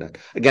اشغال کنن،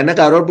 اگر نه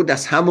قرار بود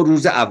از همون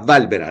روز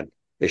اول برن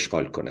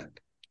اشغال کنن.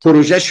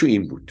 پروژه‌شو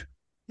این بود،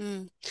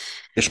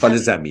 اشغال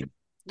زمین.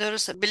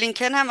 درسته.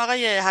 بلینکن هم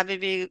آقای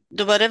حبیبی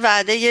دوباره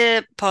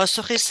وعده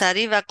پاسخی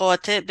سریع و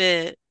قاطع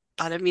به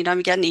مینا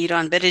میگن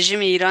ایران، به رژیم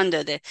ایران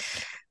داده.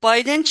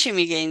 بایدن چی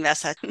میگه این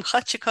وسط؟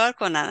 میخواد چی کار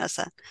کنن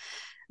اصلا؟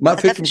 من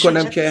فکر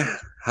میکنم که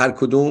هر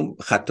کدوم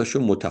خطاشو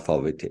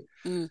متفاوته.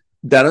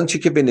 در آنچه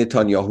که به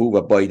نتانیاهو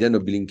و بایدن و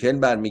بلینکن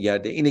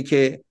برمیگرده اینه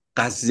که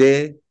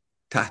غزه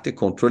تحت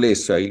کنترل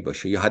اسرائیل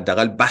باشه، یا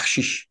حداقل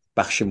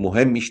بخش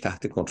مهمیش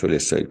تحت کنترل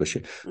اسرائیل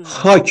باشه.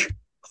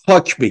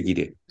 خاک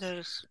بگیره.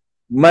 درست.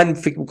 من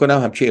فکر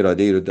میکنم همچین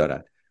اراده ای رو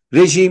دارن.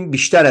 رژیم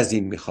بیشتر از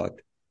این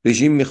میخواد.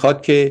 رژیم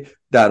میخواد که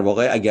در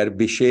واقع اگر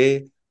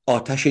بشه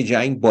آتش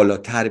جنگ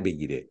بالاتر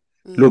بگیره،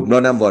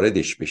 لبنان هم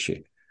واردش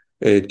بشه،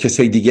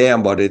 کسای دیگه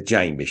هم وارد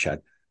جنگ بشن،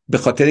 به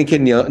خاطر اینکه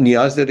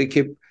نیاز داره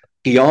که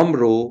قیام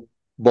رو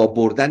با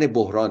بردن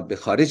بحران به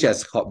خارج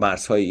از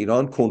مرزهای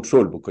ایران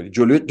کنترل بکنه،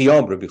 جلوی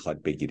قیام رو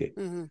بخواد بگیره.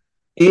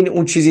 این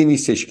اون چیزی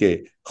نیستش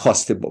که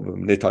خواست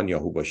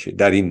نتانیاهو باشه.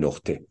 در این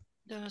نقطه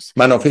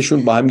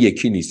منافعشون با هم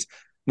یکی نیست.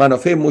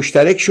 منافع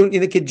مشترکشون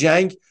اینه که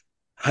جنگ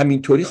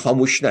همینطوری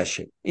خاموش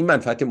نشه. این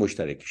منفعت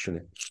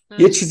مشترکشونه.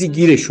 یه چیزی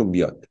گیرشون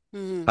بیاد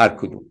هر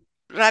کدوم.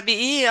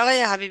 ربیعی،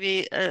 آقای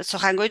حبیبی،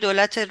 سخنگوی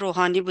دولت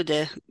روحانی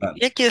بوده، بله.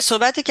 یک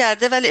صحبتی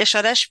کرده ولی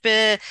اشارش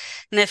به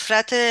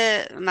نفرت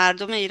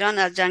مردم ایران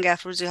از جنگ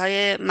افروزی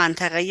های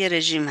منطقه‌ای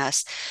رژیم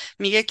هست.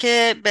 میگه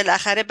که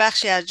بالاخره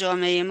بخشی از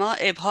جامعه ما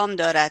ابهام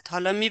دارد،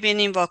 حالا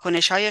میبینیم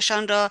واکنش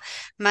هایشان را.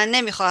 من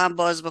نمیخواهم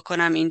باز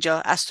بکنم اینجا،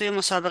 از توی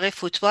مسابقه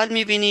فوتبال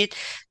میبینید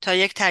تا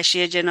یک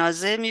تشییع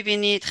جنازه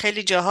میبینید،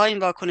 خیلی جاها این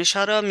واکنش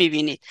ها را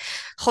میبینید.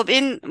 خب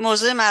این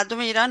موضوع مردم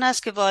ایران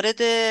است که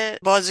وارد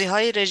بازی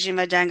های رژیم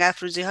و جنگ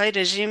افروزی های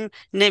رژیم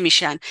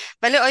نمیشن.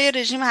 ولی آیا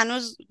رژیم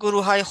هنوز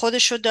گروه های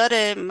خودش رو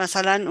داره؟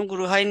 مثلا اون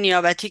گروه های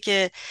نیابتی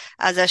که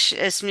ازش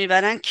اسم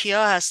میبرن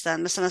کیا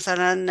هستن؟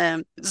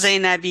 مثلا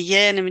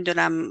زینبیه،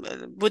 نمیدونم،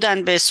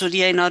 بودن به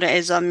سوریه اینا رو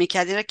اعزام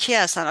میکرد، اینا کی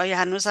هستن؟ آیا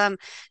هنوز هم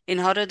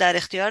اینها رو در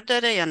اختیار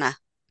داره یا نه؟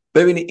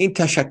 ببینید این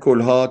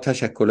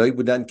تشکل‌هایی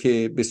بودن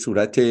که به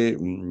صورت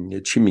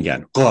چی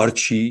میگن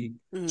قارچی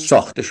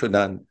ساخته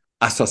شدن.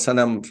 اساساً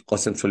هم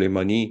قاسم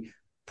سلیمانی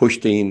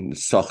پشت این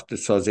ساخت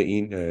ساز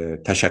این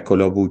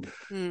تشکل‌ها بود.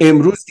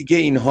 امروز دیگه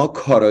اینها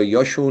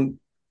کاراییاشون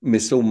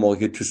مثل اون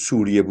موقع تو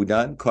سوریه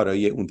بودن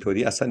کارایی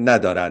اونطوری اصلا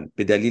ندارن،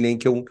 به دلیل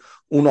اینکه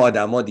اون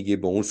آدما دیگه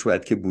به اون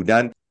صورت که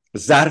بودن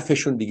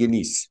ظرفشون دیگه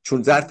نیست،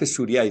 چون ظرف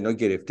سوریه اینا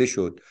گرفته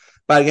شد،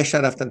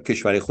 برگشتن رفتن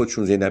کشور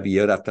خودشون.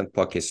 زینبیه رفتن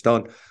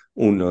پاکستان،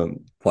 اون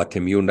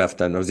فاطمیون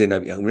رفتن،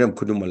 زینبی اونم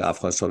کدوم مال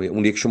افغانستان،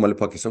 اون یک شمال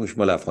پاکستان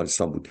مال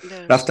افغانستان بود،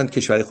 درست. رفتن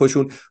کشور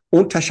خودشون.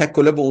 اون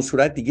تشکل به اون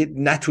صورت دیگه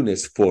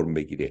نتونست فرم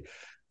بگیره.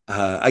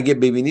 اگه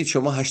ببینید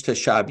شما هشت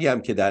شعبی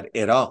هم که در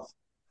عراق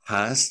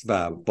هست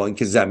و با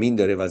اینکه زمین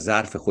داره و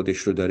ظرف خودش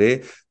رو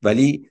داره،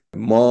 ولی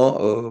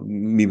ما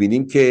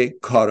میبینیم که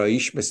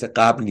کاراییش مثل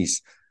قبل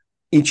نیست.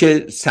 این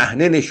چه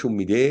صحنه نشون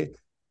میده.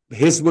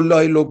 حزب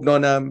الله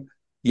لبنانم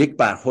یک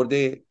برخورد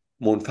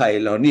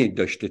منفعلانی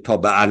داشته تا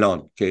به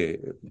الان که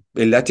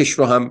علتش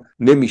رو هم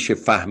نمیشه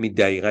فهمید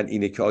دقیقاً،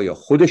 اینه که آیا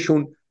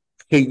خودشون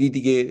خیلی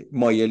دیگه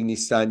مایل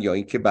نیستن یا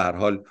اینکه به هر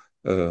حال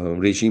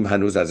رژیم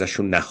هنوز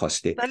ازشون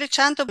نخواسته. ولی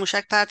چند تا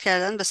موشک پرت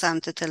کردن به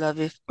سمت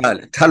تل.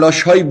 بله،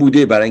 تلاش هایی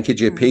بوده برای اینکه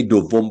جبهه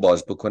دوم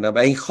باز بکنن و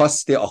این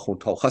خواست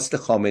آخوندها، خواست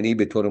خامنه‌ای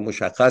به طور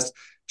مشخص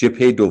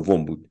جبهه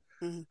دوم بود.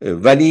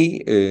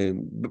 ولی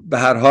به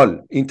هر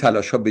حال این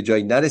تلاش ها به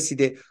جایی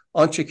نرسیده.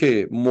 آنچه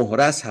که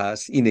محرز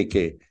هست اینه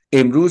که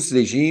امروز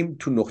رژیم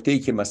تو نقطه‌ای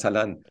که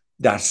مثلا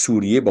در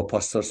سوریه با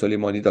پاسدار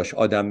سلیمانی داشت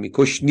آدم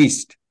میکش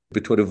نیست، به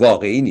طور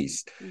واقعی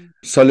نیست.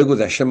 سال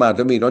گذشته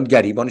مردم ایران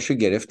گریبانش رو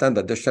گرفتن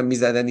و داشتن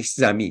میزدنش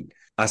زمین.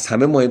 از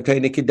همه مهمتر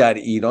اینه که در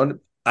ایران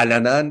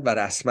علنا و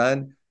رسما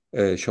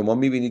شما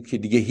میبینید که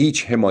دیگه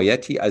هیچ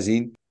حمایتی از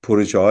این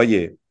پروژه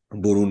های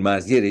برون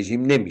مرزی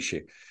رژیم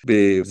نمیشه.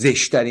 به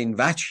زشترین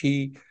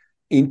وجهی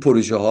این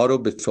پروژه ها رو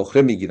به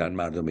سخره میگیرن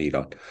مردم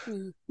ایران.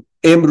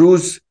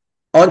 امروز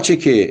آنچه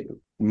که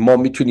ما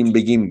میتونیم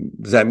بگیم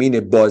زمین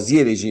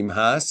بازی رژیم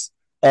هست،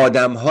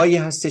 آدم هایی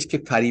هستش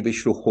که فریبش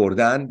رو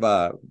خوردن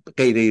و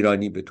غیر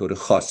ایرانی به طور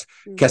خاص،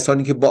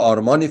 کسانی که با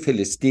آرمان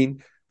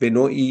فلسطین به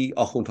نوعی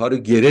آخوندها رو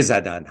گره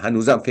زدن،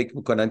 هنوزم فکر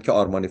میکنن که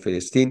آرمان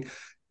فلسطین،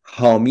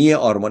 حامی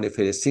آرمان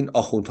فلسطین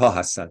آخوندها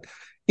هستن.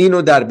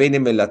 اینو در بین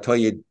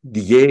ملت‌های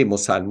دیگه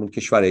مسلمان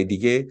کشورهای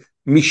دیگه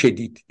میشه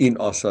دید این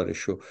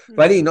آثارشو،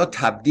 ولی اینا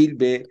تبدیل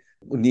به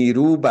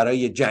نیرو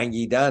برای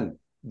جنگیدن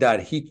در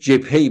هیچ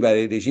جبهه‌ای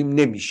برای رژیم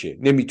نمیشه،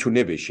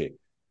 نمیتونه بشه.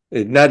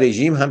 نه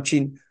رژیم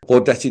همچین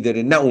قدرتی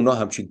داره، نه اونا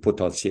همچین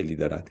پتانسیلی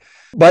دارن.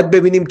 باید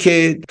ببینیم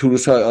که تو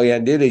روزهای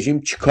آینده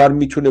رژیم چیکار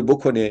میتونه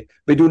بکنه.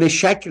 بدون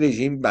شک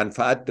رژیم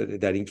منفعت داره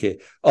در اینکه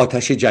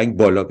آتش جنگ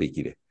بالا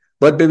بگیره.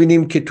 باید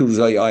ببینیم که تو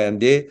روزهای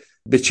آینده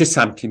به چه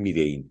سمتی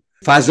میره. این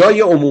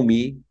فضای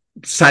عمومی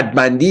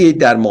صدبندی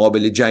در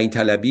مقابل جنگ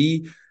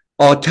طلبی،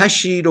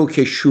 آتشی رو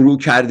که شروع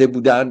کرده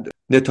بودند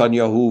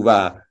نتانیاهو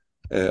و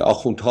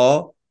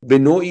آخوندها به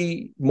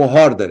نوعی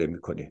مهار داره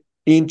میکنه.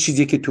 این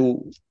چیزی که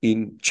تو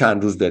این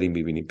چند روز داریم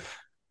میبینیم.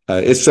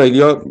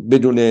 اسرائیلیا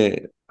بدون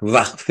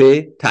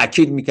وقفه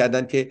تاکید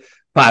میکردن که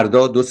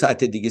فردا 2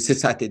 ساعت دیگه، 3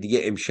 ساعت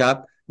دیگه،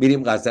 امشب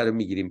میریم غزه رو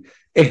میگیریم.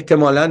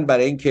 احتمالاً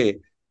برای اینکه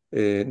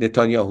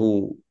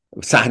نتانیاهو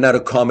صحنه رو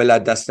کاملا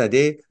دست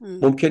نده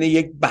ممکنه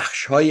یک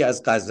بخش‌هایی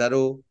از غزه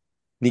رو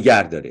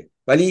نگه داره،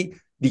 ولی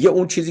دیگه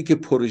اون چیزی که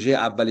پروژه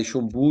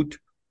اولشون بود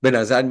به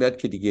نظر میاد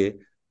که دیگه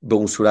به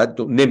اون صورت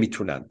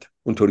نمیتونند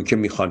اونطوری که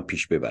میخوان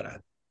پیش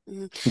ببرند.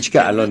 این چیزی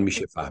که الان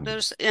میشه فهمید.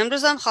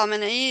 امروز هم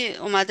خامنه ای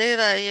اومده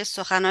و یه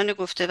سخنانی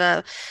گفته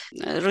و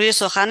روی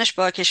سخنش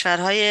با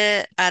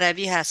کشورهای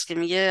عربی هست که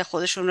میگه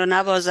خودشون رو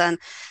نبازن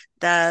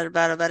در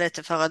برابر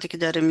اتفاقاتی که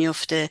داره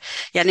میفته.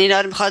 یعنی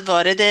اینا رو میخواد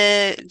وارد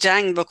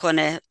جنگ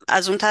بکنه.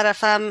 از اون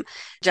طرف هم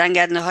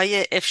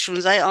جنگنده‌های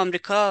F-16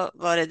 آمریکا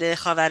وارد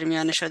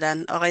خاورمیانه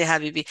شدن. آقای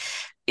حبیبی،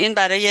 این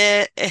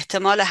برای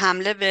احتمال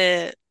حمله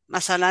به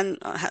مثلا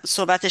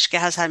صحبتش که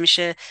هست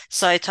همیشه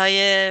سایت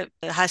های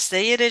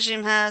هسته‌ای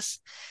رژیم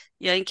هست،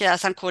 یا اینکه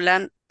اصلا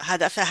کلا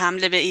هدف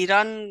حمله به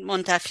ایران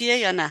منتفیه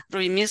یا نه،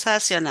 روی میز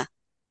هست یا نه؟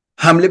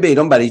 حمله به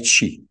ایران برای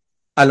چی؟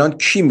 الان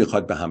کی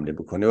میخواد به حمله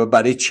بکنه و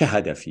برای چه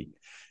هدفی؟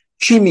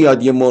 کی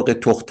میاد یه موقع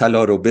تخت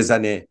طلا رو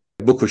بزنه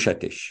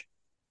بکشتش؟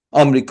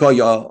 آمریکا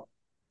یا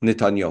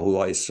نتانیاهو و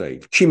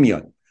اسرائیل؟ کی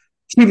میاد؟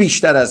 کی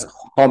بیشتر از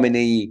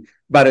خامنه‌ای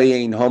برای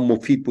اینها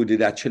مفید بوده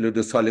در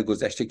 42 سال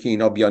گذشته که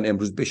اینا بیان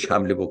امروز بهش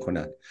حمله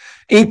بکنن؟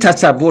 این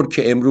تصور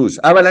که امروز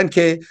اولا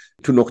که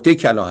تو نقطه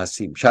که الان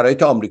هستیم،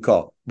 شرایط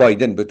آمریکا،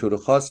 بایدن به طور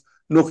خاص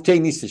نقطه‌ای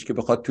نیستش که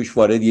بخواد توش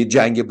وارد یه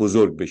جنگ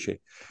بزرگ بشه.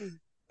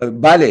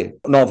 بله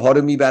ناوها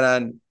رو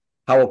میبرن،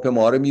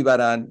 هواپیماها رو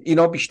میبرن،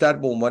 اینا بیشتر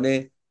به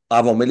عنوان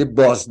عوامل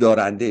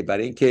بازدارنده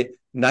برای اینکه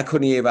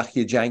نکنه یه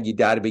وقتی جنگی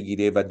در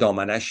بگیره و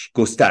دامنش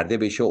گسترده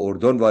بشه،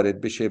 اردن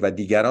وارد بشه و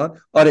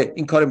دیگران. آره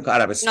این کارو میکنه.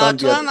 عربستان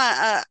ناتو بیاد. هم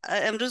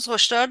امروز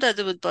هشدار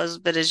داده بود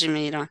باز به رژیم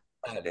ایران.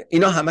 بله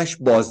اینا همش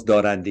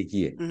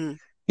بازدارندگیه.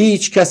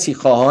 هیچ کسی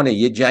خواهان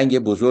یه جنگ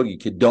بزرگی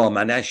که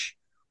دامنش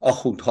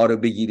آخوندها رو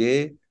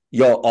بگیره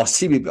یا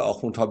آسیبی به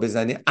آخوندها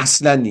بزنه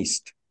اصلا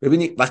نیست.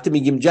 ببینید وقتی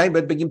میگیم جنگ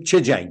باید بگیم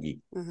چه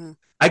جنگی.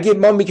 اگه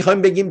ما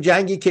میخوایم بگیم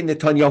جنگی که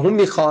نتانیاهو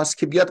میخواست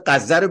که بیاد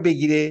غزه رو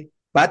بگیره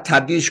بعد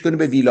تبدیلش کنه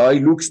به ویلاهای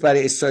لوکس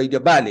برای اسرائیل،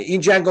 بله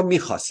این جنگو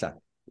میخواستن.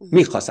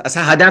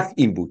 اصلا هدف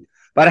این بود.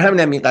 برای همین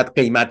هم اینقدر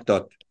قیمت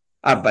داد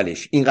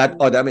اولش، اینقدر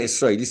آدم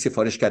اسرائیلی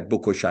سفارش کرد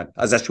بکشن،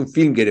 ازشون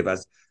فیلم گرفت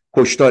از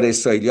کشتار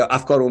اسرائیلیا،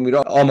 افکار عمومی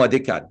را آماده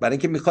کرد برای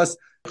اینکه میخواست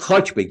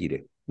خاک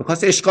بگیره،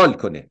 میخواست اشغال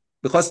کنه،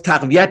 میخواست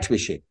تقویت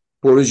بشه.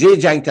 پروژه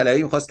جنگ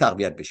طلبی میخواست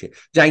تقویت بشه.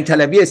 جنگ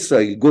طلبی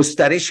اسرائیل،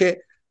 گسترش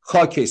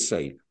خاک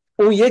اسرائیل،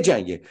 اون یه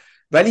جنگه.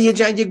 ولی یه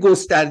جنگ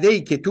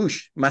گسترده‌ای که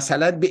توش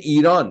مثلا به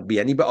ایران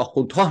یعنی به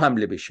آخوندها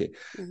حمله بشه،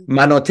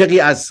 مناطقی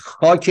از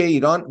خاک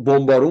ایران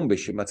بمبارون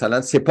بشه،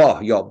 مثلا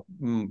سپاه یا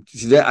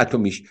چیز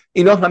اتمیش،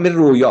 اینا همه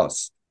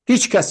رویاست.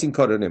 هیچ کس این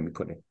کارو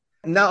نمیکنه.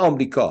 نه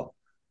آمریکا،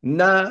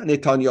 نه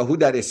نتانیاهو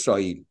در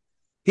اسرائیل،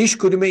 هیچ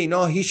کدوم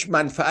اینا هیچ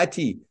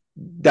منفعتی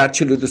در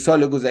 42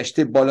 سال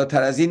گذشته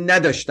بالاتر از این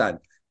نداشتن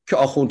که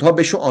آخوندها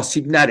بهشون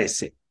آسیب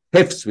نرسه،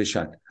 حفظ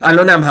بشن.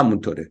 الان هم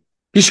همونطوره.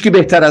 هیچ کی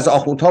بهتر از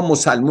آخوندها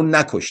مسلمون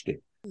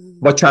نکشته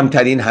با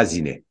کمترین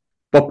هزینه،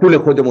 با پول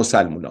خود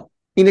مسلمونا.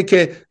 اینه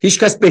که هیچ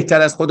کس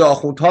بهتر از خود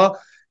آخوندها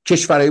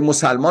کشورهای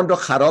مسلمان رو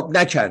خراب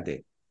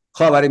نکرده،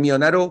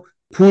 خاورمیانه رو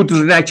پودر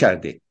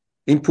نکرده.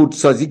 این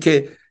پودرسازی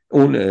که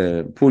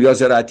اون پوریا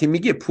زراعتی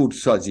میگه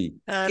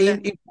پودرسازی،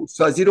 این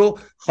پودرسازی رو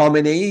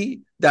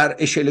خامنه‌ای در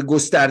اشل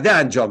گسترده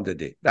انجام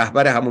داده،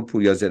 رهبر همون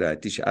پوریا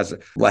زراعتیش از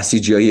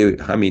وسیجیای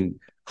همین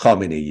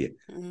خامنه‌ایه.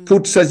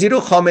 پودرسازی رو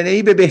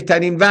خامنه‌ای به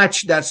بهترین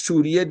وجه در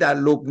سوریه، در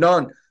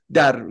لبنان،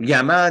 در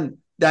یمن،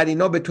 در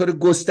اینا به طور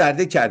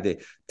گسترده کرده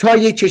تا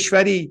یک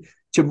کشوری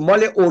که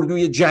مال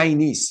اردوی جنگ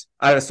نیست،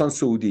 عربستان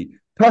سعودی،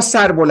 تا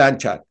سر بلند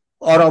کرد،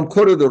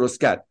 آرامکو رو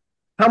درست کرد،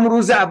 همون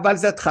روز اول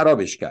زد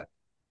خرابش کرد،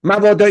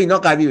 مبادا اینا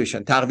قوی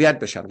بشن، تقویت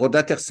بشن،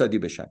 قدرت اقتصادی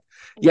بشن.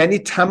 یعنی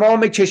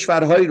تمام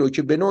کشورهایی رو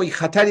که به نوعی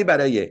خطری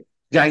برای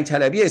جنگ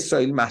طلبی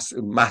اسرائیل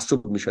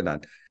محسوب میشدن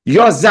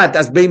یا زد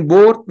از بین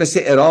برد، مثل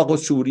عراق و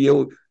سوریه،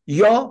 و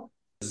یا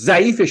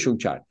ضعیفشون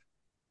کرد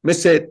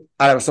مثل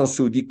عربستان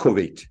سعودی،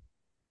 کویت.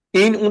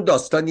 این اون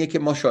داستانیه که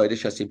ما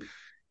شاهدش هستیم.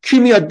 کی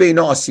میاد به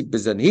اینا آسیب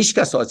بزنه؟ هیچ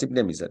کس آسیب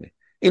نمیزنه.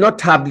 اینا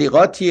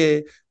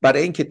تبلیغاتیه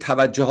برای اینکه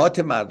توجهات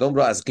مردم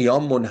رو از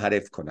قیام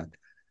منحرف کنن.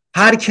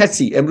 هر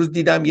کسی، امروز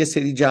دیدم یه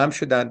سری جمع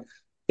شدن،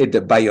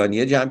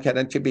 بیانیه جمع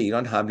کردن که به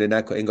ایران حمله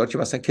نکنه، انگار که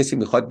مثلا کسی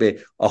میخواد به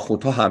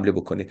آخوندها حمله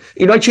بکنه.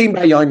 اینا که این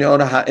بیانیه ها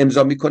رو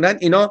امضا میکنن،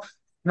 اینا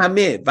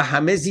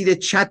همه زیر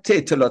چتر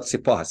اطلاعات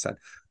سپاه هستن.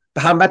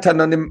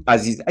 هموطنان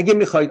عزیز، اگه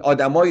میخواید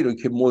آدمایی رو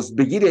که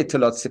مزدبگیر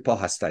اطلاعات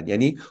سپاه هستن،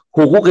 یعنی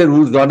حقوق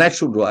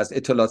روزانه‌شون رو از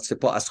اطلاعات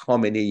سپاه، از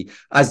خامنه‌ای،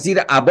 از زیر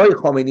عبای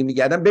خامنه‌ای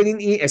میگردن، برین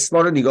این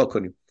اسما رو نگاه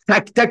کنیم.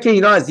 تک تک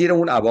اینا از زیر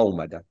اون عبا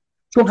اومدن،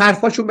 چون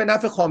حرفاشون به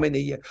نفع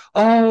خامنه‌ایه.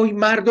 آی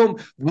مردم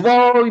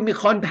وای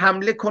میخوان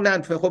حمله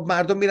کنن، خب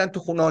مردم میرن تو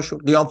خونه‌هاشون،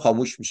 قیام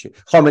خاموش میشه.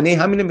 خامنه‌ای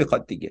همینو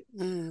میخواد دیگه.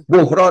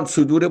 بحران،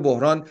 صدور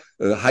بحران،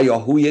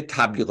 هیاهوی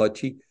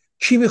تبلیغاتی.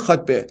 کی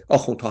میخواد به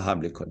آخوندها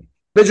حمله کنه؟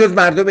 به جز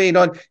مردم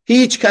ایران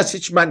هیچ کس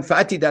هیچ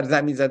منفعتی در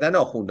زمین زدن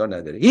آخوندها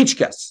نداره. هیچ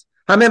کس.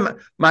 همه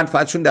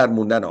منفعتشون در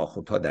موندن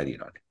آخوندها در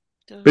ایرانه.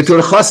 به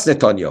طور خاص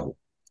نتانیاهو.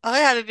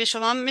 آقای حبیبی،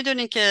 شما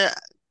میدونین که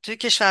توی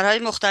کشورهای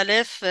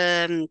مختلف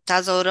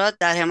تظاهرات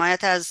در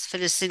حمایت از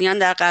فلسطینیان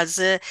در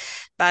غزه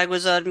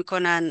برگزار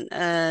میکنن.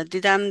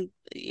 دیدم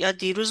یا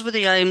دیروز بوده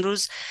یا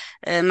امروز،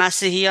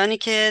 مسیحیانی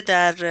که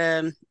در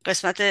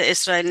قسمت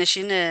اسرائیل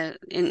نشین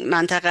این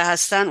منطقه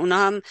هستن، اونا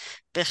هم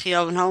به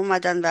خیابون‌ها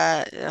اومدن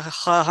و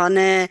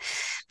خواهان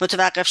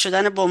متوقف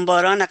شدن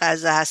بمباران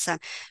غزه هستن.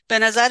 به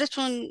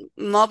نظرتون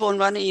ما به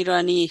عنوان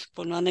ایرانی،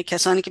 به عنوان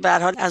کسانی که به هر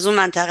حال از اون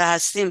منطقه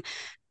هستیم،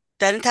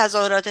 در این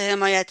تظاهرات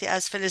حمایتی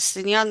از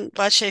فلسطینیان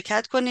باید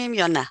شرکت کنیم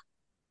یا نه؟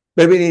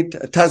 ببینید،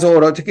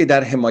 تظاهراتی که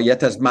در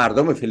حمایت از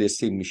مردم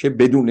فلسطین میشه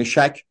بدون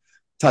شک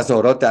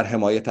تظاهرات در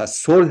حمایت از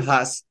صلح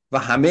هست و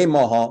همه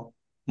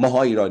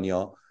ماها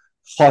ایرانی‌ها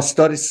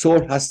خواستار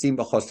صلح هستیم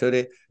و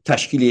خواستار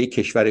تشکیل یک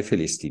کشور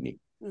فلسطینی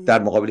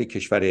در مقابل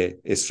کشور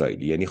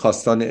اسرائیلی، یعنی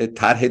خواستان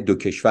طرح دو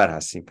کشور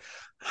هستیم.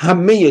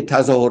 همه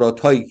تظاهرات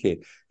هایی که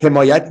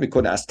حمایت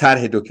میکنه از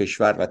طرح دو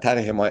کشور و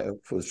طرح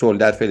صلح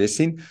در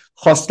فلسطین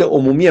خواست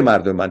عمومی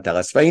مردم منطقه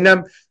است. و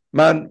اینم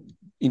من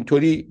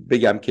اینطوری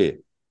بگم که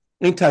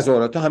این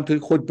تظاهرات ها همطوری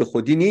خود به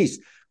خودی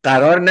نیست.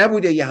 قرار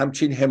نبوده یه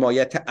همچین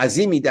حمایت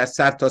عظیمی در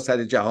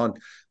سرتاسر جهان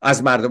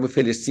از مردم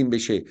فلسطین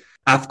بشه.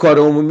 افکار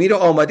عمومی رو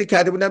آماده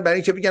کرده بودن برای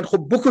اینکه بگن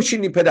خب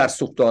بکشین این پدر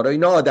سوخته‌ها،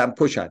 اینا آدم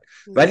کشن.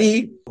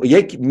 ولی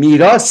یک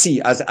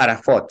میراثی از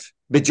عرفات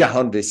به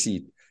جهان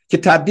رسید که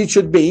تبدیل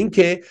شد به این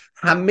که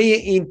همه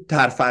این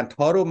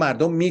ترفندها رو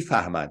مردم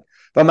میفهمند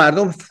و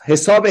مردم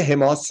حساب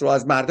حماس رو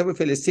از مردم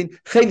فلسطین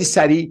خیلی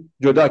سریع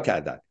جدا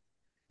کردن.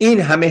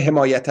 این همه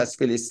حمایت از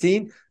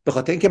فلسطین به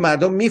خاطر اینکه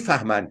مردم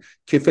میفهمن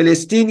که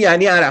فلسطین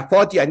یعنی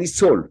عرفات، یعنی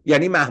صلح،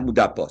 یعنی محمود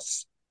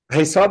عباس.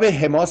 حساب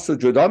حماس رو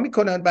جدا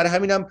میکنن، برای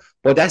همینم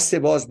با دست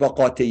باز با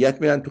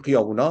قاطعیت میرن تو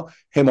خیابونا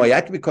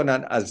حمایت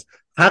میکنن از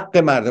حق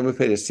مردم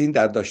فلسطین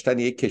در داشتن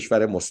یک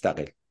کشور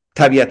مستقل.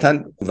 طبیعتاً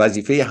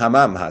وظیفه هم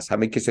هست،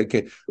 همه کسایی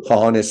که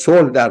خواهان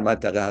صلح در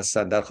منطقه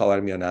هستن، در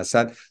خاورمیانه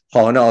هستن،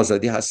 خواهان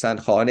آزادی هستن،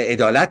 خواهان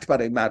عدالت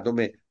برای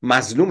مردم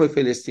مظلوم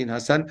فلسطین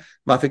هستن،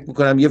 من فکر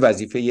میکنم یه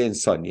وظیفه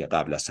انسانیه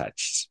قبل از هر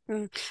چیز.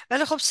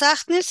 ولی خب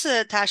سخت نیست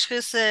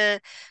تشخیص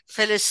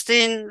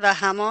فلسطین و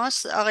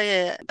حماس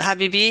آقای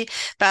حبیبی.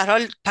 به هر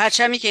حال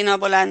پرچمی که اینا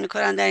بلند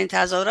میکنن در این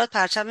تظاهرات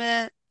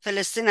پرچم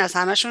فلسطین است،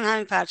 همشون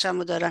همین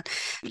پرچمو دارن.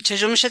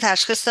 چجور میشه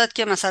تشخیص داد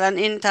که مثلا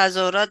این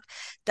تظاهرات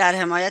در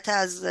حمایت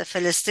از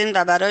فلسطین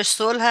و برای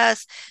صلح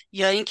هست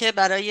یا اینکه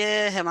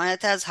برای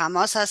حمایت از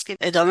حماس هست که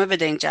ادامه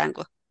بده این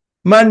جنگو؟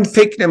 من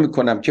فکر نمی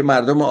کنم که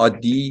مردم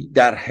عادی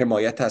در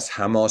حمایت از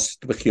حماس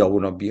به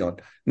خیابونا بیان.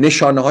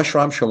 نشانه هاش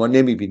رو هم شما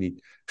نمی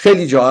بینید.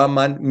 خیلی جاها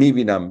من می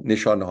بینم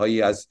نشانه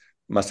هایی از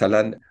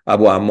مثلا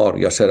ابو عمار،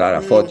 یاسر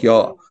عرفات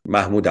یا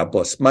محمود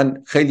عباس.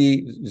 من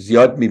خیلی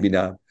زیاد می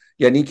بینم.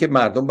 یعنی که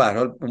مردم به هر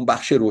حال اون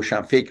بخش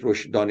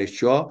روشنفکر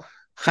دانشجوها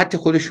خط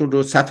خودشون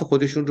رو، صف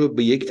خودشون رو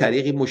به یک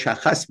طریقی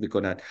مشخص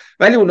میکنن.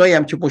 ولی اونایی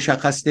هم که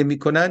مشخص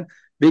نمیکنن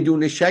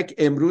بدون شک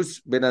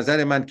امروز به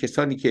نظر من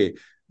کسانی که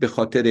به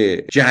خاطر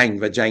جنگ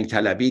و جنگ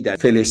طلبی در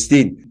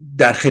فلسطین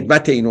در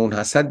خدمت این اون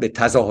هستن به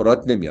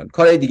تظاهرات نمیان،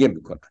 کارهای دیگه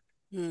میکنن.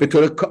 به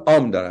طور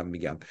عام دارم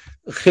میگم،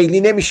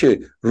 خیلی نمیشه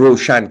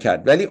روشن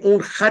کرد، ولی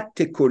اون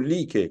خط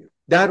کلی که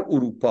در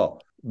اروپا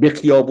به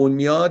خیابون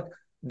میاد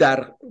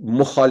در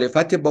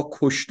مخالفت با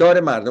کشتار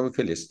مردم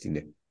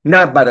فلسطینه،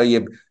 نه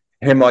برای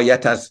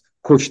حمایت از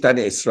کشتن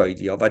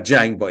اسرائیلیا و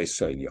جنگ با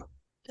اسرائیلیا.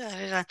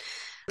 دقیقاً.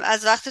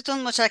 از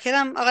وقتتون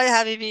متشکرم آقای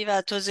حبیبی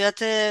و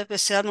توضیحات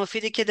بسیار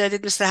مفیدی که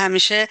دادید. مثل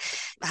همیشه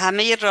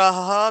همه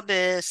راهها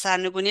به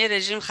سرنگونی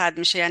رژیم ختم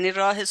میشه، یعنی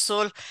راه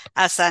صلح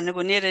از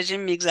سرنگونی رژیم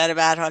میگذره.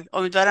 به هر حال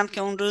امیدوارم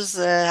که اون روز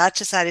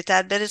هرچه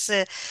سریعتر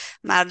برسه،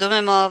 مردم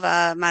ما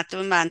و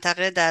مردم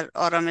منطقه در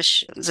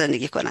آرامش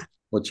زندگی کنن.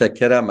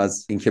 متشکرم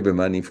از اینکه به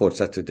من این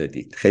فرصت رو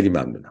دادید، خیلی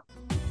ممنونم.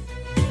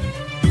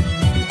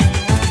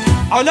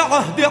 على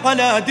عهدي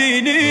على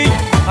ديني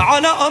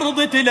على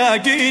أرض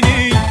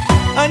تلاقيني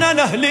أنا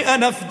لأهلي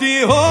أنا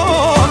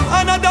فديهم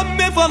أنا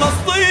دمي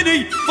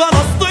فلسطيني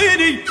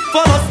فلسطيني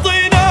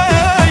فلسطيني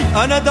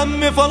أنا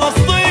دمي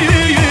فلسطيني